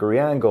 45-degree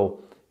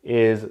angle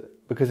is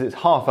because it's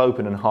half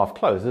open and half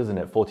closed, isn't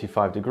it?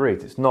 45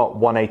 degrees. It's not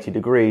 180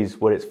 degrees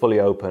where it's fully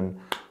open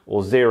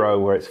or 0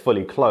 where it's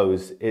fully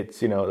closed. It's,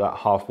 that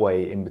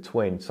halfway in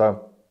between.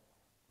 So,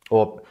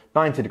 or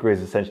 90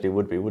 degrees essentially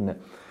would be, wouldn't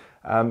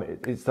it?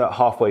 It's that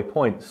halfway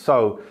point.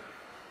 So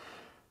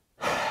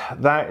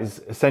that is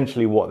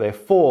essentially what they're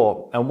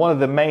for. And one of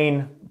the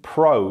main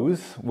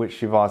pros,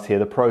 which you've asked here,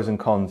 the pros and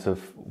cons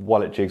of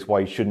wallet jigs,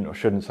 why you shouldn't or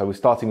shouldn't. So we're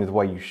starting with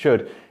why you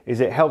should, is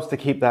it helps to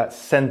keep that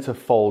center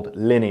fold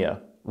linear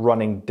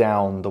running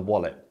down the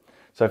wallet.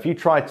 So if you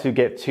try to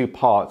get two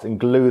parts and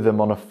glue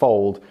them on a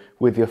fold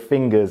with your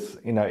fingers,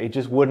 it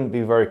just wouldn't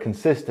be very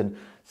consistent.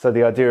 So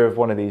the idea of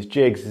one of these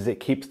jigs is it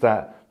keeps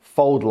that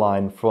fold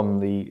line from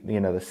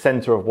the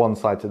center of one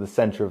side to the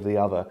center of the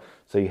other.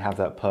 So you have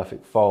that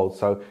perfect fold.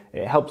 So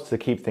it helps to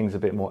keep things a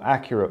bit more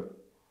accurate.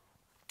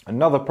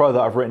 Another pro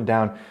that I've written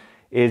down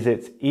is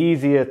it's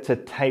easier to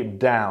tape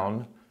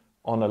down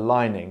on a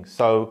lining.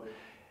 So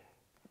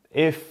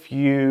if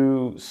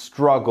you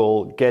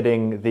struggle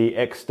getting the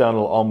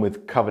external on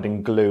with covered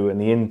in glue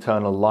and the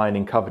internal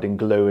lining covered in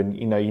glue and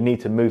you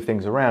need to move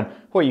things around,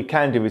 what you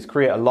can do is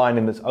create a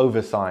lining that's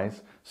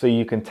oversized so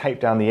you can tape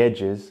down the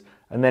edges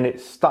and then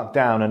it's stuck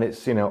down and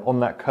it's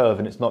on that curve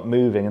and it's not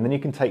moving, and then you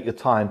can take your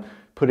time,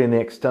 put in the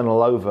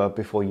external over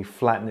before you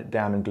flatten it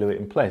down and glue it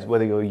in place,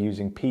 whether you're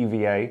using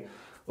PVA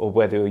or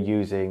whether you're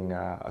using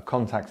a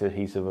contact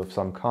adhesive of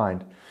some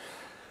kind.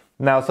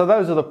 Now, so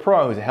those are the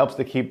pros. It helps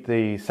to keep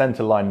the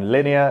center line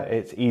linear.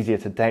 It's easier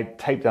to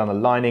tape down the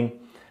lining.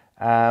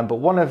 But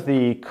one of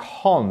the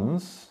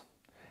cons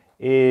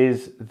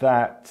is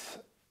that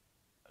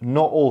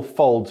not all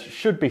folds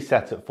should be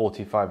set at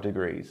 45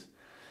 degrees.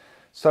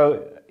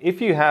 So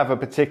if you have a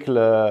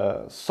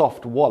particular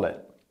soft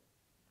wallet,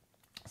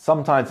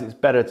 sometimes it's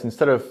better to,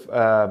 instead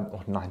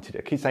of 90,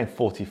 I keep saying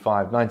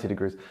 45, 90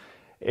 degrees.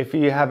 If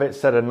you have it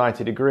set at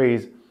 90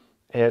 degrees,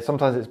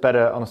 sometimes it's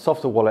better on a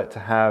softer wallet to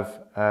have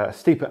a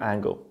steeper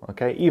angle,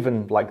 okay,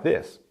 even like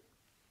this.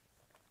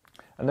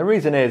 And the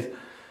reason is,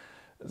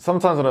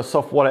 sometimes on a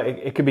soft wallet,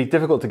 it can be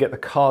difficult to get the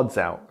cards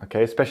out,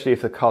 okay, especially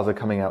if the cards are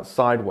coming out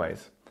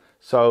sideways.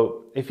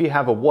 So if you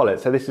have a wallet,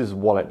 so this is a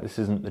wallet, this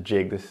isn't the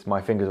jig,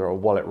 my fingers are a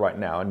wallet right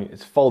now, and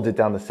it's folded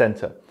down the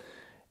center.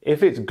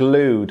 If it's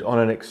glued on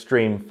an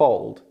extreme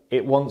fold,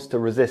 it wants to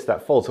resist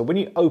that fold. So when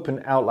you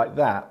open out like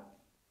that,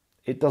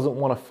 it doesn't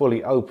want to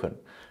fully open.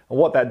 And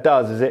what that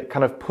does is it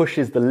kind of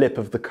pushes the lip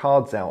of the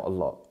cards out a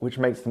lot, which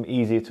makes them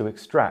easier to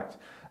extract.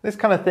 This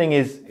kind of thing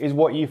is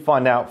what you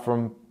find out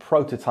from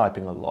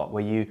prototyping a lot,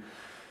 where you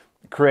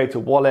create a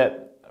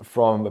wallet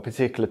from a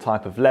particular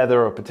type of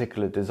leather or a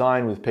particular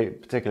design with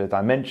particular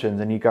dimensions,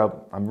 and you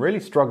go, I'm really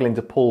struggling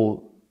to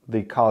pull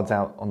the cards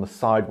out on the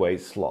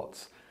sideways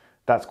slots.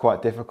 That's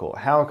quite difficult.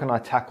 How can I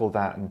tackle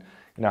that? And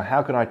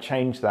how can I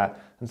change that?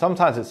 And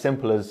sometimes it's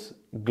simple as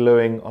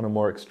gluing on a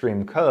more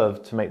extreme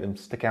curve to make them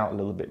stick out a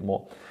little bit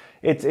more.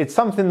 It's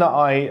something that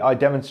I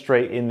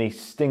demonstrate in the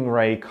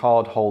Stingray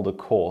card holder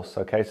course,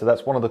 okay? So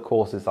that's one of the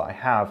courses that I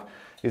have,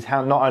 is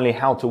not only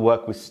how to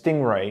work with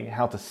Stingray,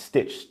 how to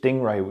stitch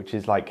Stingray, which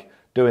is like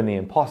doing the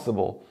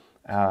impossible,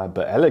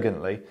 but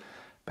elegantly,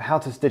 but how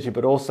to stitch it,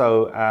 but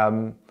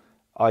also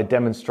I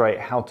demonstrate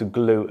how to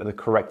glue at the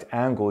correct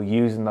angle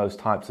using those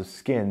types of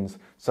skins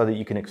so that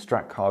you can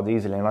extract cards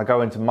easily. And I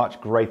go into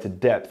much greater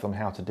depth on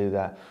how to do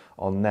that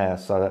on there.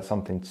 So that's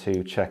something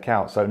to check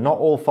out. So not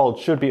all folds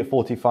should be at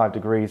 45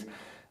 degrees.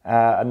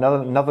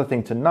 Another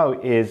thing to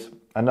note is,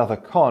 another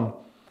con,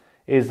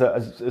 is that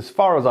as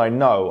far as I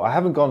know, I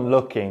haven't gone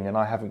looking and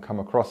I haven't come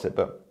across it,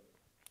 but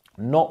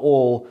not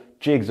all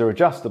jigs are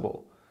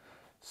adjustable.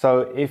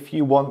 So if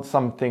you want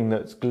something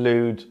that's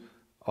glued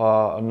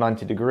on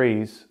 90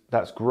 degrees,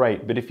 that's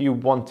great. But if you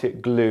want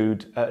it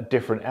glued at a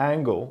different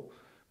angle,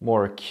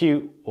 more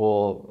acute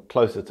or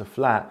closer to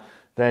flat,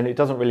 then it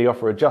doesn't really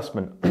offer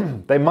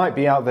adjustment. They might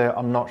be out there,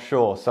 I'm not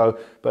sure. So,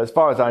 but as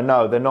far as I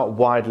know, they're not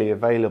widely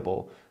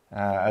available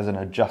as an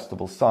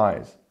adjustable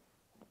size.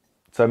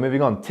 So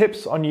moving on,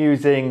 tips on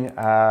using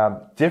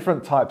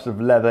different types of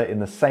leather in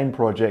the same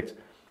project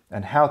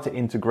and how to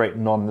integrate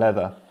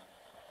non-leather.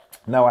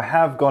 Now I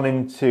have gone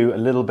into a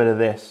little bit of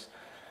this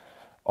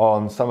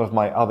on some of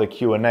my other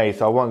Q&A,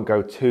 so I won't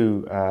go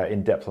too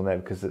in depth on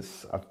that because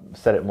I've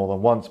said it more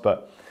than once,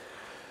 but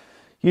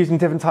using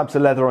different types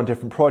of leather on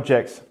different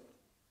projects.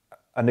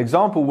 An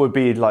example would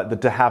be like the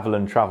de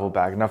Havilland travel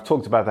bag, and I've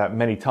talked about that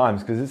many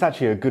times because it's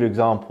actually a good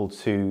example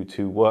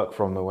to work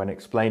from when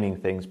explaining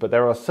things. But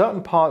there are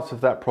certain parts of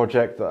that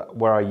project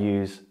where I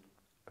use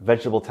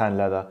vegetable tan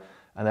leather,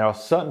 and there are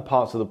certain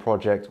parts of the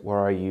project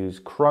where I use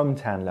chrome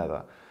tan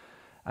leather.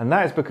 And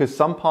that is because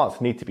some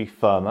parts need to be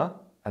firmer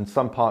and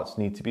some parts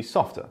need to be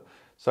softer.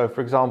 So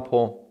for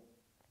example,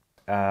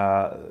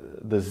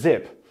 the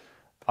zip,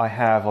 I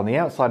have on the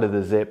outside of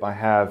the zip, I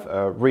have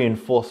a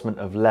reinforcement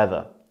of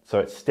leather. So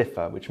it's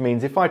stiffer, which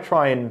means if I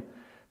try and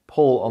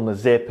pull on the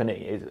zip and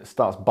it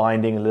starts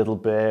binding a little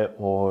bit,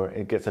 or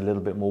it gets a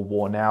little bit more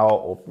worn out,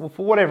 or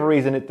for whatever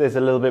reason, there's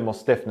a little bit more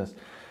stiffness.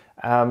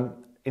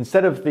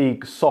 Instead of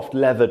the soft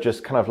leather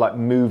just kind of like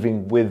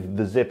moving with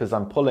the zip as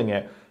I'm pulling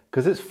it,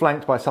 because it's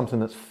flanked by something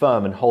that's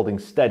firm and holding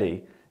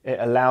steady, it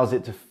allows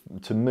it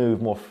to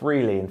move more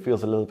freely and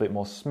feels a little bit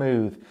more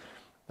smooth.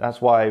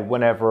 That's why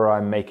whenever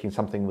I'm making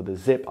something with a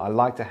zip, I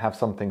like to have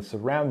something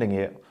surrounding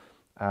it,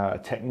 a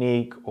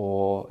technique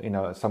or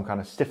some kind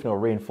of stiffener or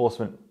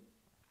reinforcement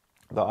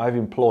that I've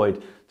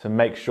employed to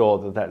make sure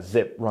that that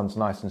zip runs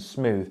nice and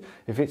smooth.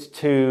 If it's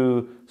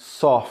too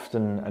soft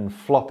and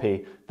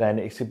floppy, then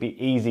it should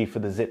be easy for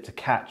the zip to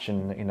catch,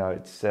 and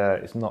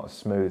it's not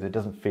smooth. It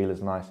doesn't feel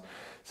as nice.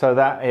 So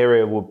that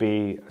area will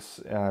be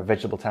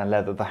vegetable tan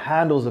leather. The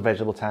handles are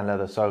vegetable tan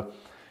leather, so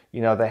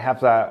they have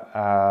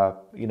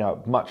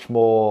that much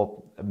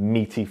more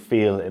meaty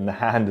feel in the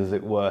hand, as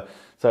it were.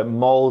 So it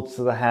molds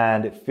to the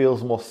hand, it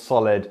feels more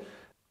solid.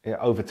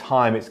 Over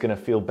time, it's going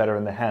to feel better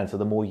in the hand. So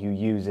the more you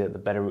use it, the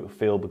better it will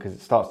feel, because it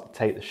starts to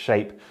take the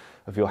shape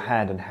of your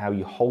hand and how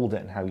you hold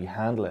it and how you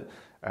handle it.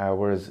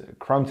 Whereas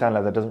chrome tan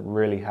leather doesn't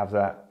really have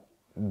that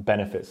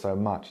benefit so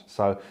much.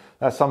 So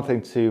that's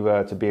something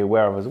to be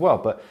aware of as well.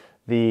 But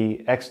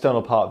the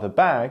external part of the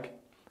bag,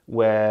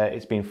 where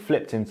it's been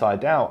flipped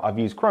inside out, I've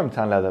used chrome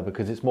tan leather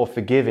because it's more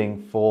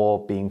forgiving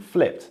for being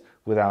flipped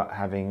without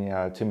having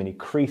too many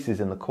creases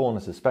in the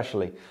corners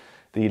especially.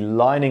 The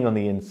lining on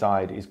the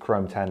inside is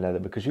chrome tan leather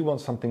because you want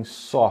something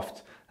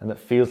soft and that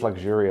feels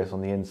luxurious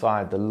on the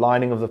inside. The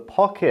lining of the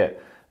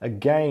pocket,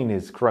 again,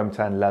 is chrome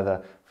tan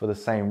leather for the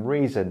same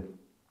reason.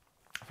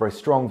 Very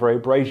strong, very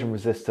abrasion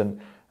resistant,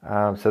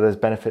 so there's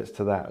benefits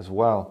to that as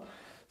well.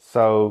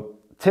 So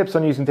tips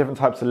on using different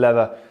types of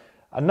leather.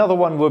 Another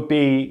one would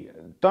be,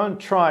 don't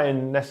try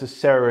and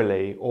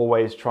necessarily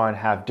always try and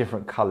have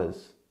different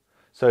colors.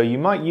 So you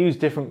might use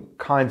different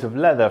kinds of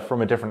leather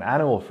from a different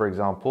animal, for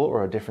example,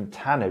 or a different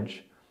tannage,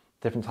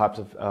 different types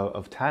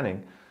of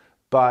tanning.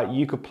 But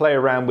you could play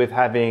around with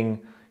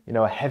having,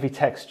 a heavy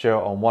texture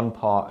on one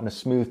part and a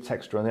smooth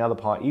texture on the other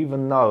part,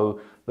 even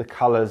though the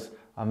colors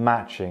are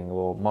matching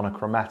or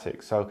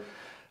monochromatic. So,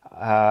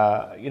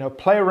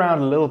 play around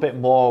a little bit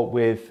more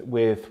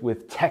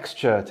with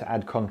texture to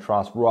add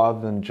contrast rather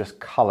than just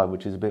color,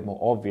 which is a bit more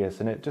obvious.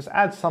 And it just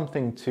adds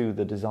something to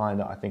the design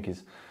that I think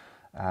is,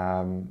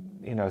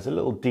 it's a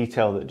little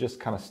detail that just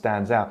kind of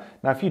stands out.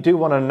 Now, if you do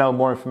want to know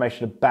more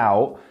information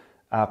about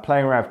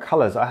playing around with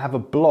colors, I have a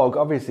blog.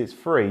 Obviously, it's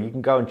free. You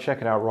can go and check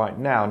it out right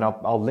now, and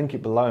I'll link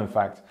it below, in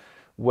fact,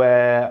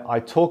 where I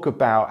talk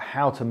about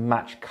how to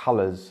match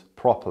colors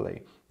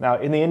properly. Now,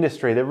 in the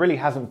industry, there really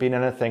hasn't been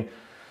anything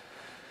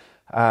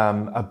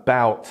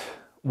about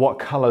what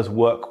colors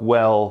work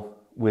well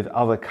with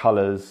other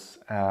colors,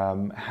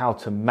 how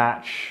to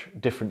match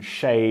different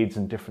shades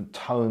and different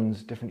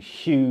tones, different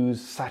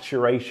hues,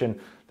 saturation.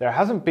 There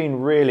hasn't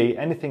been really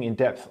anything in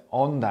depth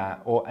on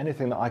that, or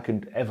anything that I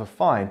could ever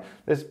find.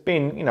 There's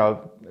been,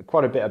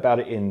 quite a bit about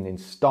it in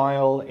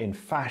style, in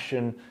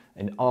fashion,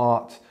 in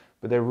art,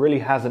 but there really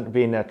hasn't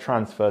been a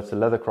transfer to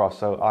leathercraft.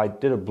 So I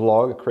did a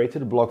blog,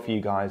 created a blog for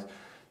you guys,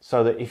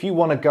 so that if you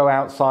want to go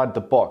outside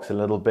the box a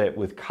little bit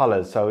with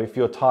colors, so if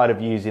you're tired of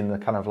using the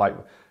kind of like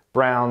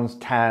browns,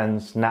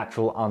 tans,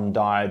 natural,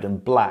 undyed,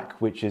 and black,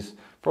 which is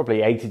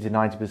probably 80 to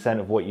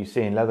 90% of what you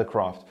see in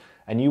leathercraft,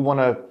 and you want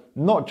to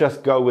not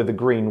just go with a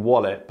green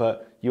wallet,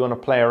 but you want to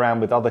play around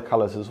with other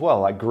colors as well,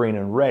 like green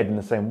and red in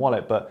the same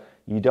wallet, but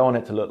you don't want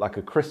it to look like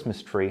a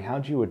Christmas tree. How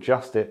do you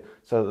adjust it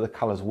so that the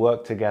colors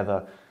work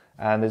together?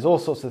 And there's all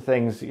sorts of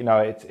things,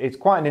 it's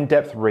quite an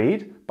in-depth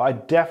read, but I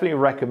definitely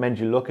recommend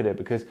you look at it,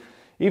 because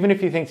even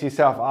if you think to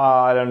yourself,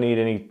 I don't need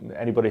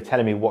anybody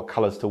telling me what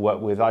colors to work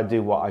with, I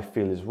do what I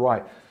feel is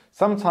right.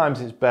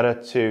 Sometimes it's better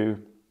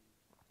to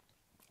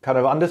kind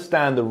of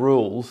understand the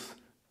rules,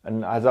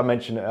 and as I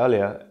mentioned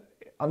earlier,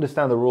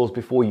 understand the rules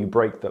before you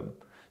break them.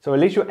 So at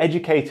least you're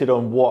educated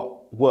on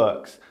what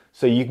works,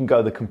 so you can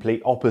go the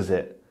complete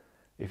opposite,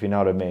 if you know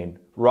what I mean.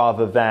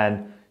 rather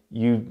than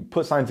you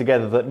put something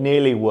together that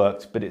nearly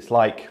worked, but it's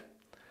like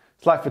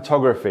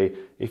photography.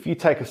 If you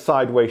take a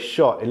sideways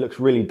shot, it looks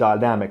really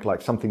dynamic,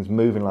 like something's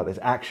moving, like there's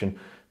action.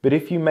 But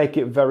if you make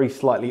it very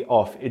slightly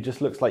off, it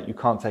just looks like you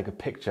can't take a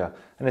picture.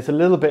 And it's a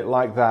little bit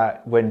like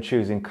that when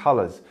choosing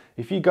colors.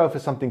 If you go for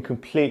something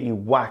completely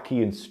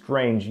wacky and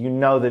strange, you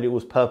know that it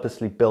was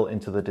purposely built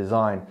into the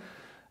design.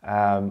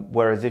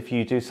 Whereas if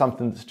you do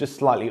something that's just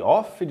slightly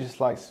off, it just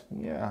like,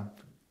 yeah,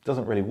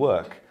 doesn't really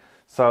work.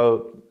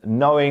 So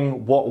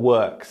knowing what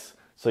works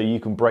so you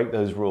can break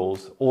those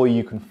rules or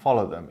you can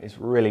follow them is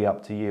really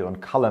up to you.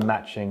 And color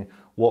matching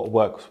what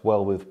works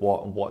well with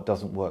what and what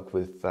doesn't work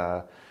with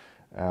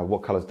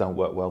what colors don't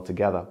work well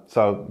together.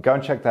 So go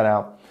and check that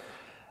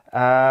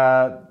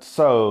out.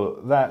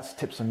 So that's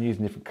tips on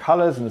using different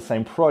colors in the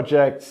same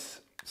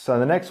projects. So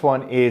the next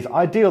one is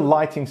ideal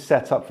lighting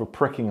setup for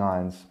pricking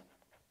irons.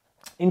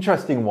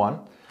 Interesting one.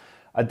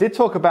 I did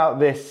talk about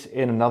this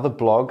in another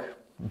blog.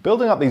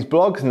 Building up these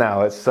blogs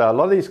now, it's a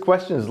lot of these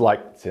questions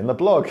like it's in the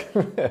blog.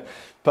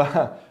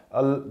 But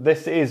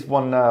this is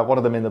one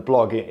of them in the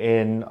blog.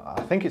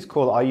 I think it's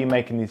called "Are You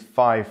Making These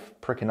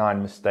 5 Pricking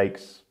Iron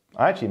Mistakes?"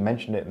 I actually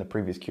mentioned it in the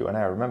previous Q&A,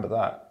 I remember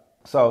that.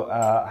 So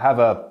I have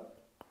a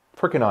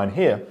pricking iron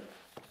here.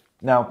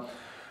 Now,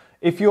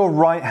 if you're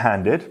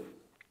right-handed,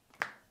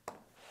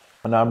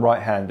 and I'm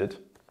right-handed,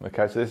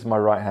 okay, so this is my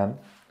right hand.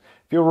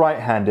 If you're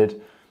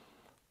right-handed,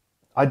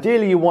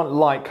 ideally you want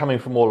light coming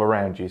from all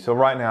around you. So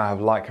right now I have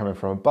light coming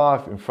from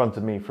above, in front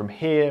of me, from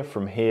here,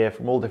 from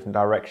all different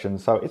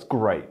directions. So it's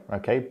great,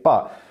 okay?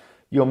 But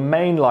your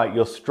main light,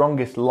 your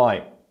strongest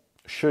light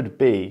should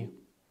be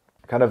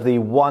kind of the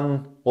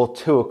 1 or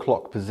 2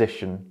 o'clock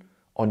position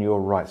on your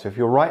right. So if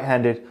you're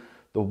right-handed,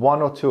 the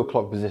 1 or 2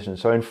 o'clock position.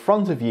 So in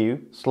front of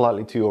you,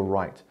 slightly to your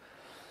right.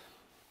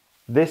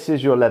 This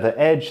is your leather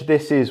edge.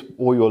 This is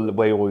where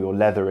all your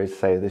leather is.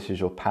 Say this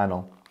is your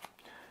panel.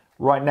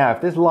 Right now,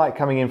 if there's light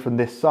coming in from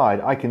this side,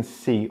 I can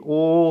see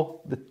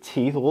all the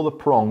teeth, all the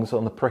prongs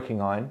on the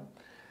pricking iron.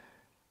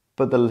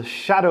 But the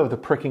shadow of the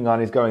pricking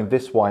iron is going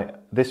this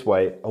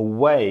way,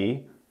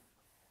 away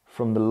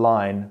from the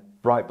line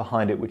right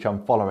behind it, which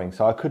I'm following.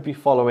 So I could be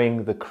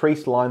following the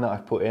crease line that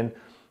I've put in.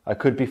 I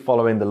could be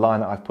following the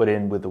line that I've put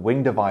in with the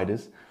wing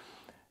dividers.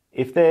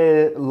 If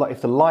the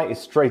light is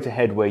straight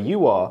ahead where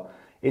you are,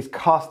 it's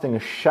casting a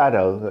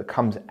shadow that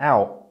comes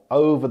out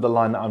over the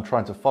line that I'm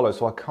trying to follow,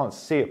 so I can't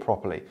see it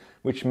properly,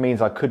 which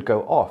means I could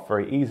go off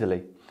very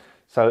easily.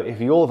 So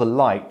if you're the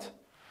light,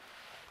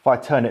 if I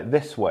turn it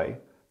this way,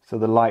 so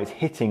the light is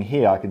hitting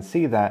here, I can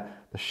see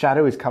that the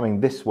shadow is coming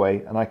this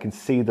way and I can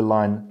see the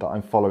line that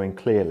I'm following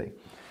clearly.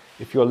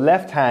 If you're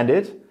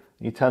left-handed,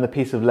 you turn the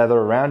piece of leather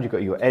around, you've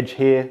got your edge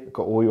here, you've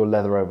got all your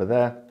leather over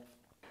there.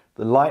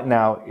 The light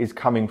now is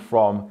coming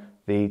from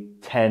the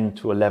 10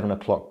 to 11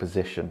 o'clock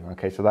position.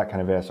 Okay, so that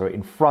kind of area. So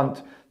in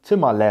front to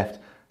my left,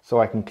 so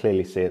I can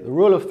clearly see it. The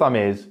rule of thumb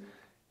is,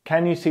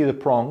 can you see the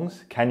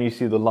prongs? Can you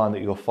see the line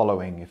that you're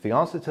following? If the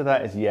answer to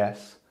that is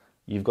yes,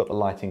 you've got the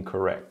lighting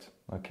correct.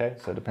 Okay,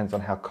 so it depends on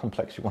how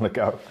complex you want to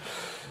go.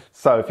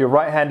 So if you're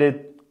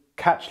right-handed,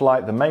 catch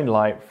light, the main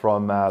light,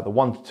 from the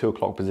 1 to 2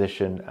 o'clock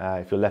position.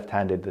 If you're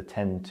left-handed, the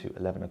 10 to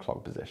 11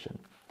 o'clock position.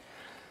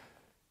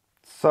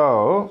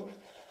 So,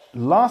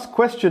 last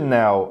question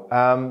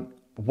now.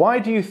 Why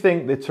do you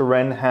think the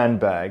Terrain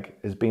handbag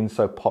has been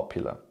so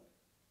popular?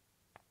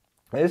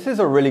 This is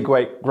a really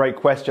great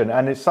question,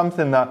 and it's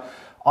something that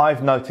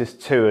I've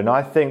noticed too, and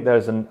I think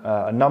there's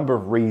a number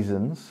of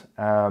reasons,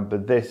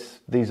 but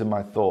these are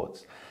my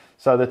thoughts.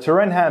 So the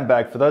Terrain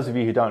handbag, for those of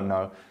you who don't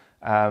know,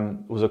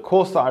 was a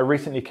course that I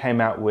recently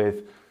came out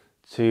with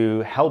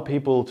to help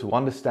people to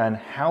understand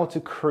how to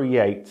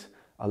create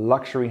a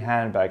luxury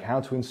handbag,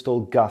 how to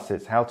install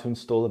gussets, how to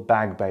install a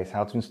bag base,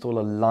 how to install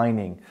a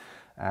lining,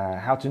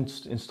 how to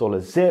install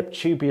a zip,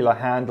 tubular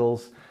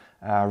handles,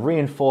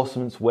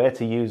 reinforcements, where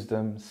to use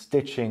them,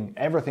 stitching,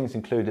 everything's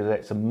included.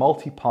 It's a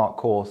multi-part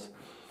course.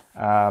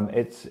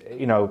 It's,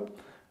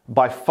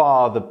 by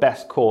far the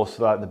best course,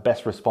 the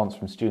best response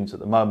from students at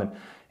the moment.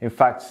 In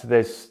fact,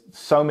 there's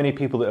so many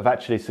people that have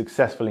actually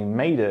successfully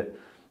made it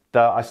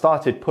that I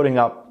started putting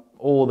up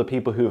all the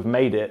people who have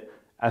made it,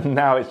 and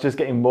now it's just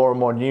getting more and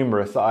more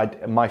numerous.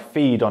 My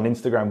feed on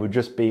Instagram would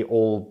just be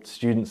all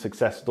student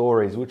success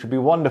stories, which would be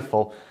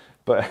wonderful,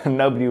 but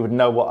nobody would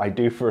know what I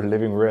do for a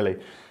living, really.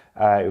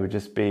 It would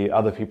just be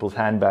other people's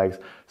handbags.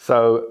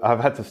 So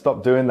I've had to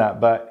stop doing that,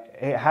 but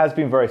it has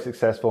been very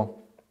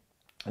successful.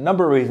 A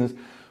number of reasons.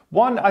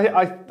 One,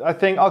 I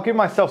think I'll give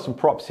myself some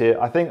props here.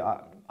 I think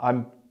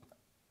I'm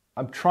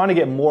trying to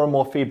get more and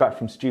more feedback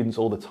from students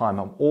all the time.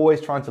 I'm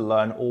always trying to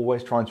learn,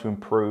 always trying to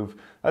improve.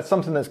 That's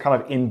something that's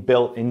kind of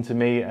inbuilt into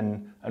me,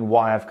 and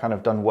why I've kind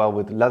of done well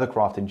with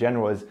leathercraft in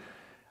general is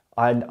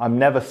I'm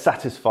never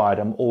satisfied.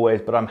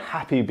 But I'm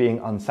happy being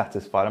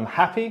unsatisfied. I'm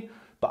happy,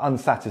 but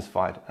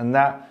unsatisfied. And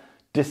that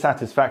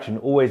dissatisfaction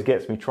always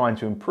gets me trying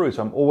to improve.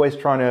 So I'm always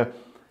trying to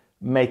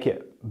make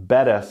it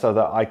better so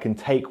that I can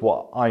take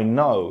what I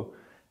know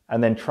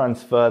and then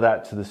transfer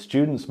that to the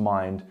student's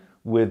mind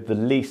with the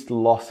least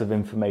loss of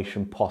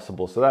information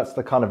possible. So that's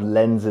the kind of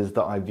lenses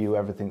that I view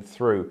everything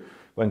through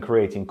when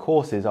creating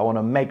courses. I want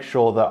to make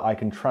sure that I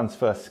can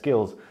transfer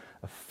skills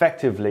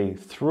effectively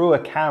through a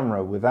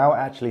camera without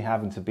actually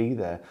having to be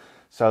there,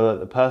 so that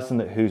the person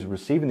who's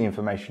receiving the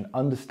information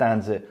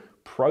understands it,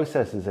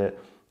 processes it,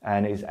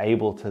 and is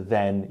able to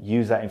then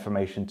use that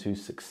information to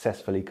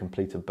successfully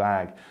complete a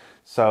bag.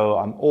 So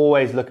I'm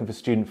always looking for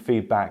student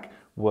feedback,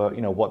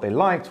 what they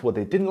liked, what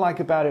they didn't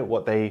like about it,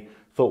 what they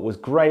thought was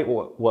great,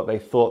 what they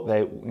thought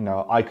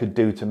I could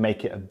do to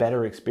make it a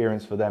better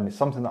experience for them. It's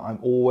something that I'm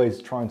always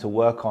trying to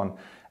work on,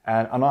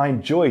 and I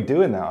enjoy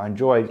doing that. I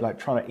enjoy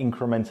trying to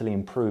incrementally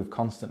improve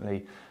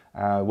constantly,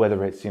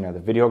 whether it's the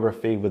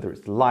videography, whether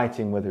it's the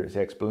lighting, whether it's the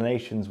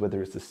explanations,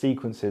 whether it's the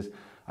sequences.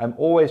 I'm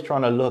always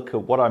trying to look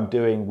at what I'm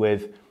doing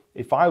with,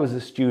 if I was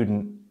a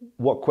student,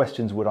 what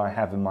questions would I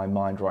have in my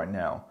mind right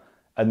now?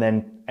 And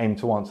then aim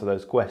to answer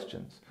those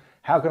questions.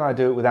 How can I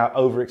do it without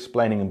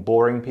over-explaining and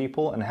boring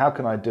people? And how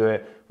can I do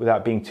it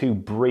without being too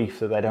brief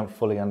that they don't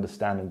fully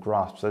understand and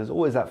grasp? So there's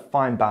always that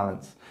fine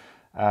balance.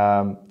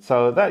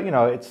 So that,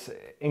 it's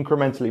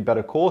incrementally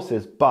better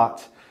courses,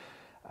 but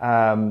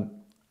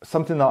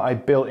something that I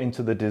built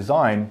into the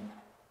design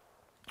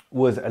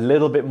was a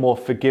little bit more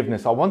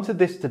forgiveness. I wanted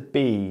this to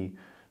be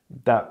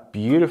that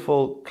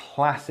beautiful,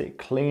 classic,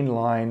 clean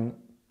line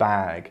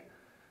bag,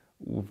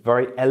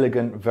 very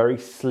elegant, very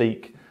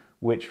sleek,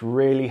 which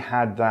really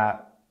had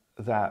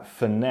that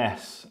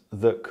finesse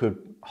that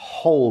could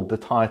hold the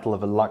title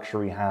of a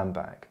luxury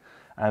handbag,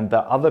 and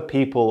that other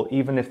people,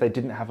 even if they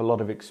didn't have a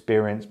lot of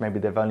experience, maybe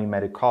they've only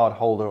made a card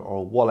holder or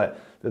a wallet,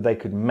 that they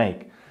could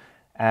make.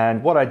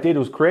 And what I did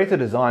was create a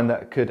design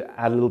that could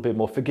add a little bit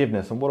more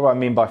forgiveness. And what do I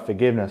mean by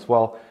forgiveness?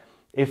 Well,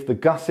 if the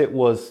gusset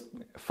was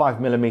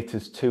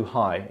 5mm too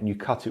high and you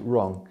cut it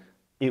wrong,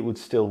 it would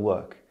still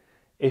work.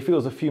 If it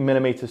was a few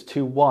millimeters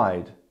too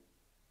wide,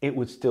 it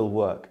would still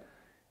work.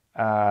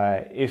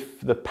 If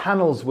the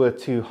panels were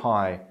too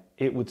high,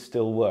 it would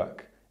still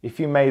work. If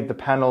you made the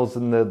panels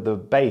and the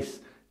base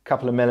a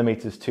couple of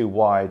millimeters too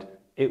wide,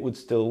 it would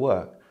still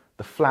work.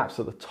 The flaps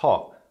at the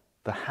top,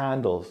 the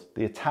handles,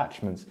 the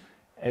attachments,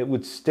 it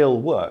would still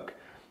work.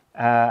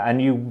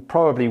 And you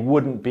probably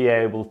wouldn't be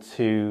able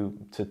to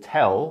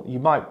tell. You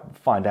might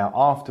find out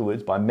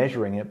afterwards by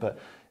measuring it, but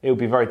it would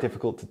be very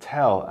difficult to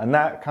tell. And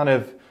that kind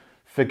of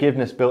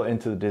forgiveness built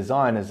into the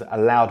design has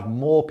allowed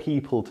more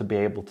people to be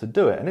able to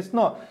do it. And it's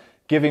not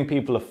giving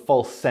people a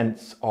false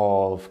sense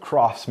of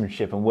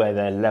craftsmanship and where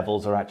their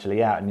levels are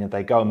actually at, and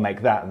they go and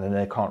make that and then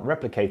they can't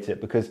replicate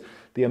it, because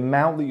the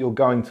amount that you're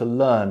going to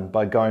learn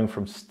by going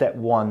from step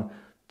one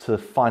to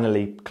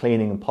finally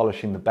cleaning and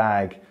polishing the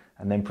bag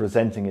and then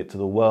presenting it to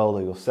the world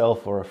or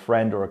yourself or a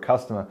friend or a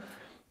customer,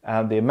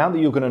 the amount that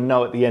you're going to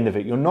know at the end of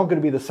it, you're not going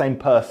to be the same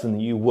person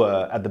that you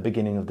were at the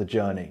beginning of the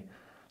journey.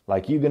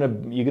 Like you're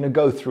gonna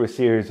go through a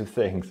series of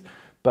things,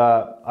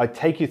 but I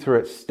take you through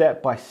it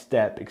step by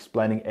step,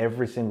 explaining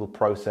every single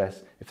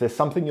process. If there's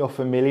something you're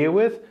familiar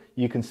with,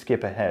 you can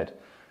skip ahead.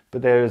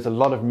 But there's a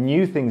lot of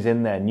new things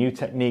in there, new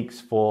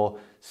techniques for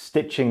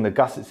stitching the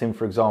gussets in,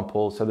 for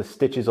example, so the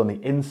stitches on the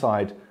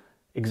inside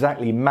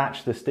exactly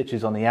match the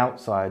stitches on the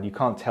outside. You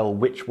can't tell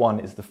which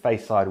one is the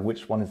face side,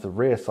 which one is the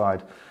rear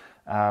side.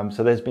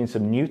 So there's been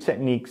some new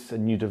techniques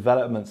and new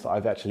developments that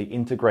I've actually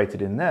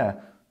integrated in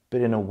there, but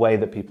in a way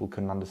that people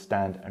can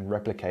understand and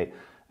replicate.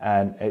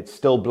 And it's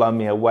still blown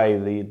me away,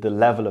 the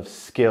level of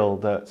skill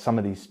that some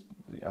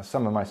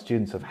of my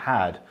students have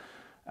had,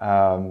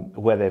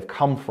 where they've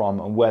come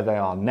from and where they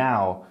are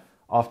now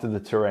after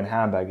the Turin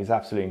handbag is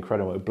absolutely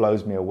incredible. It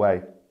blows me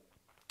away.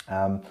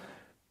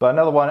 But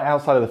another one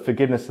outside of the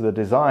forgiveness of the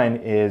design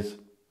is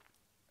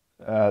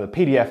the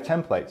PDF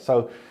template.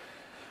 So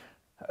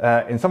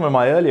in some of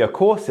my earlier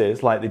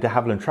courses, like the de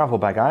Havilland travel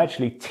bag, I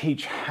actually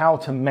teach how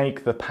to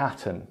make the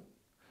pattern.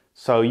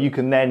 So you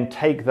can then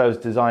take those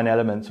design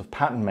elements of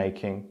pattern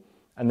making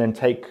and then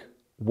take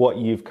what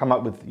you've come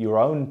up with, your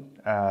own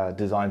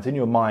designs in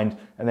your mind,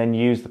 and then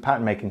use the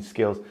pattern making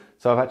skills.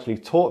 So I've actually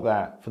taught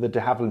that for the de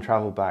Havilland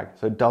travel bag.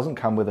 So it doesn't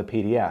come with a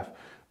PDF.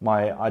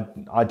 My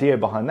idea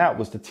behind that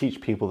was to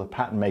teach people the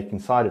pattern making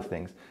side of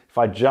things. If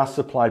I just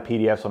supplied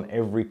PDFs on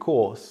every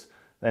course,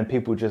 then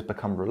people just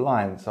become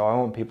reliant. So I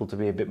want people to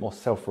be a bit more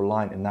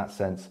self-reliant in that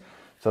sense,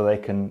 so they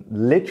can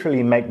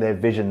literally make their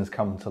visions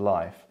come to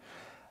life.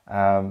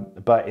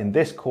 But in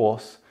this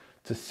course,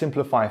 to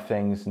simplify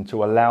things and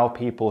to allow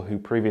people who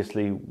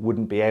previously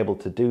wouldn't be able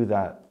to do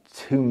that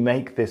to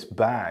make this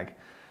bag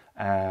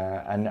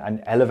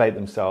and elevate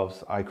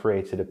themselves, I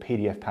created a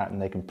PDF pattern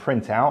they can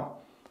print out,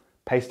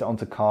 paste it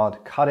onto card,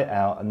 cut it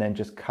out, and then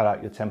just cut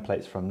out your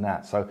templates from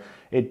that. So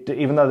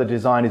even though the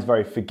design is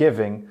very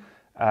forgiving,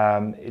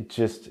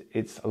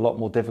 it's a lot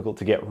more difficult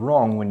to get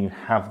wrong when you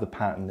have the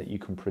pattern that you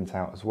can print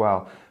out as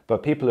well.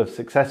 But people have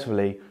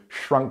successfully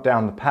shrunk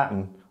down the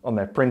pattern on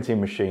their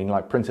printing machine,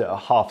 like print it at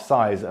half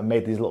size and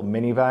made these little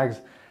mini bags.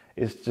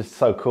 It's just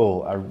so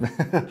cool.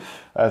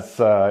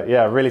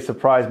 Really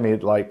surprised me,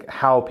 like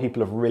how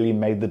people have really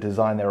made the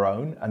design their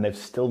own, and they've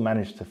still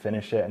managed to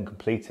finish it and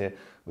complete it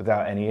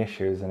without any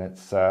issues. And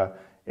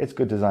It's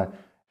good design.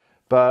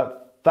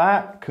 But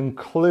that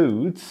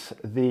concludes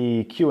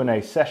the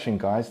Q&A session,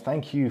 guys.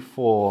 Thank you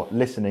for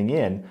listening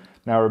in.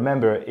 Now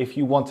remember, if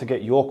you want to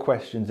get your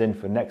questions in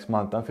for next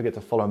month, don't forget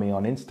to follow me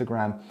on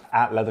Instagram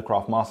at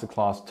Leathercraft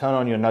Masterclass. Turn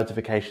on your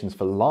notifications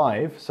for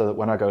live so that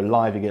when I go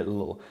live, you get a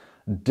little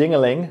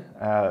ding-a-ling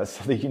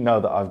so that you know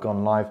that I've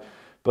gone live.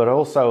 But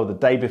also the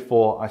day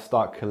before, I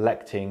start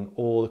collecting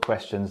all the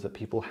questions that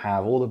people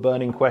have, all the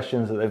burning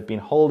questions that they've been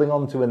holding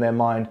on to in their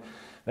mind.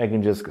 They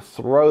can just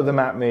throw them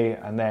at me,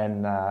 and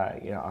then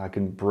I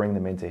can bring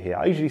them into here.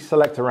 I usually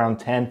select around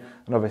 10,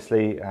 and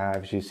obviously,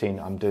 as you've seen,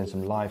 I'm doing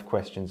some live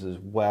questions as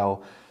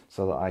well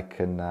so that I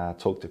can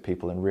talk to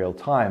people in real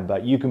time.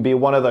 But you can be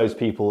one of those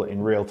people in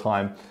real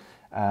time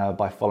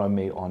by following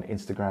me on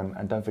Instagram.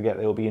 And don't forget,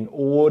 there will be an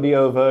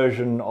audio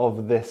version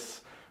of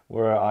this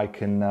where I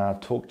can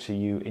talk to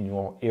you in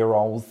your ear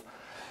rolls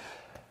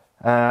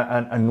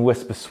and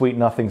whisper sweet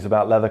nothings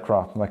about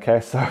leathercraft. Okay,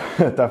 so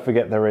don't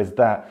forget there is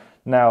that.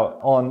 Now,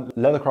 on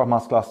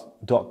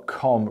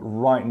leathercraftmasterclass.com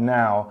right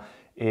now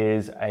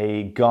is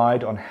a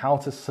guide on how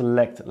to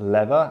select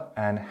leather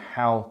and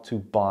how to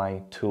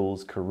buy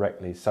tools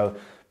correctly. So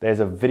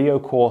there's a video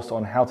course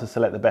on how to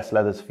select the best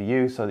leathers for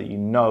you so that you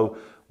know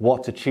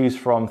what to choose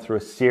from through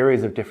a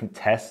series of different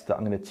tests that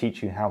I'm going to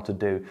teach you how to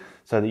do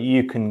so that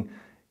you can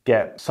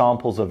get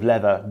samples of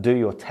leather, do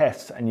your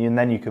tests, and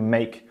then you can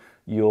make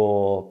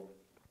your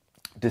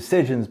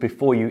decisions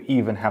before you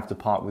even have to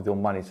part with your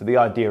money. So the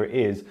idea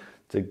is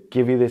to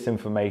give you this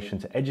information,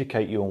 to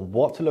educate you on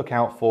what to look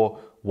out for,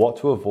 what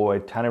to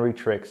avoid, tannery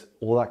tricks,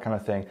 all that kind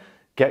of thing.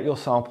 Get your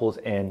samples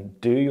in,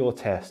 do your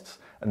tests,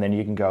 and then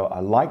you can go,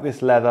 I like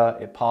this leather,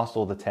 it passed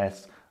all the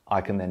tests,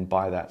 I can then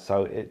buy that.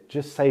 So it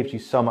just saves you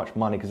so much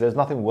money because there's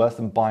nothing worse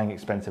than buying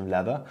expensive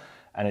leather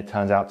and it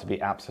turns out to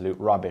be absolute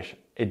rubbish.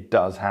 It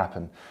does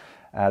happen.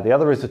 The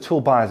other is the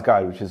Tool Buyer's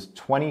Guide, which is a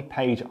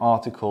 20-page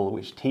article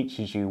which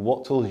teaches you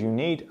what tools you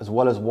need as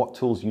well as what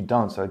tools you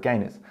don't. So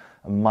again, it's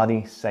a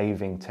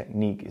money-saving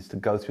technique is to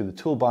go through the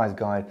Tool Buyer's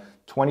Guide,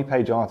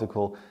 20-page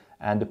article,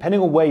 and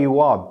depending on where you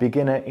are,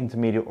 beginner,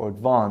 intermediate, or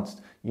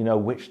advanced, you know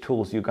which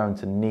tools you're going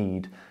to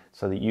need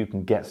so that you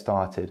can get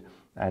started.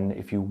 And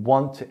if you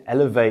want to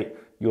elevate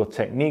your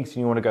techniques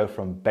and you want to go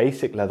from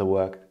basic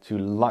leatherwork to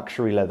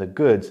luxury leather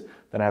goods,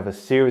 then I have a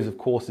series of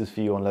courses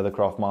for you on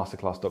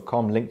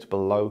leathercraftmasterclass.com, linked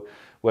below,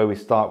 where we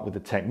start with the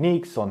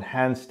techniques on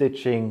hand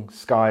stitching,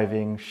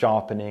 skiving,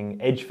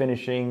 sharpening, edge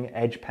finishing,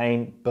 edge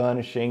paint,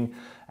 burnishing,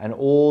 and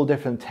all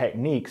different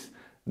techniques.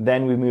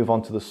 Then we move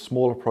on to the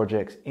smaller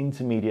projects,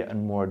 intermediate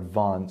and more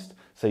advanced,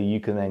 so you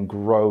can then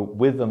grow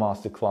with the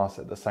masterclass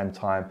at the same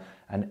time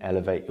and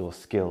elevate your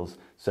skills.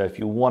 So if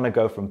you want to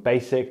go from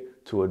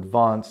basic to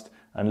advanced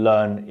and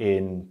learn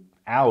in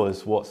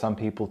hours what some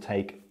people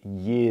take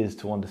years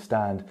to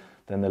understand,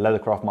 then the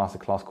Leathercraft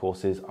Masterclass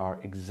courses are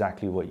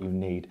exactly what you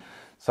need.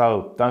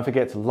 So don't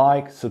forget to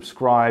like,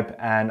 subscribe,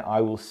 and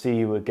I will see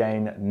you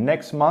again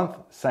next month,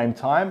 same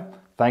time.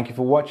 Thank you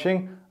for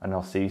watching, and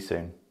I'll see you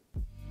soon.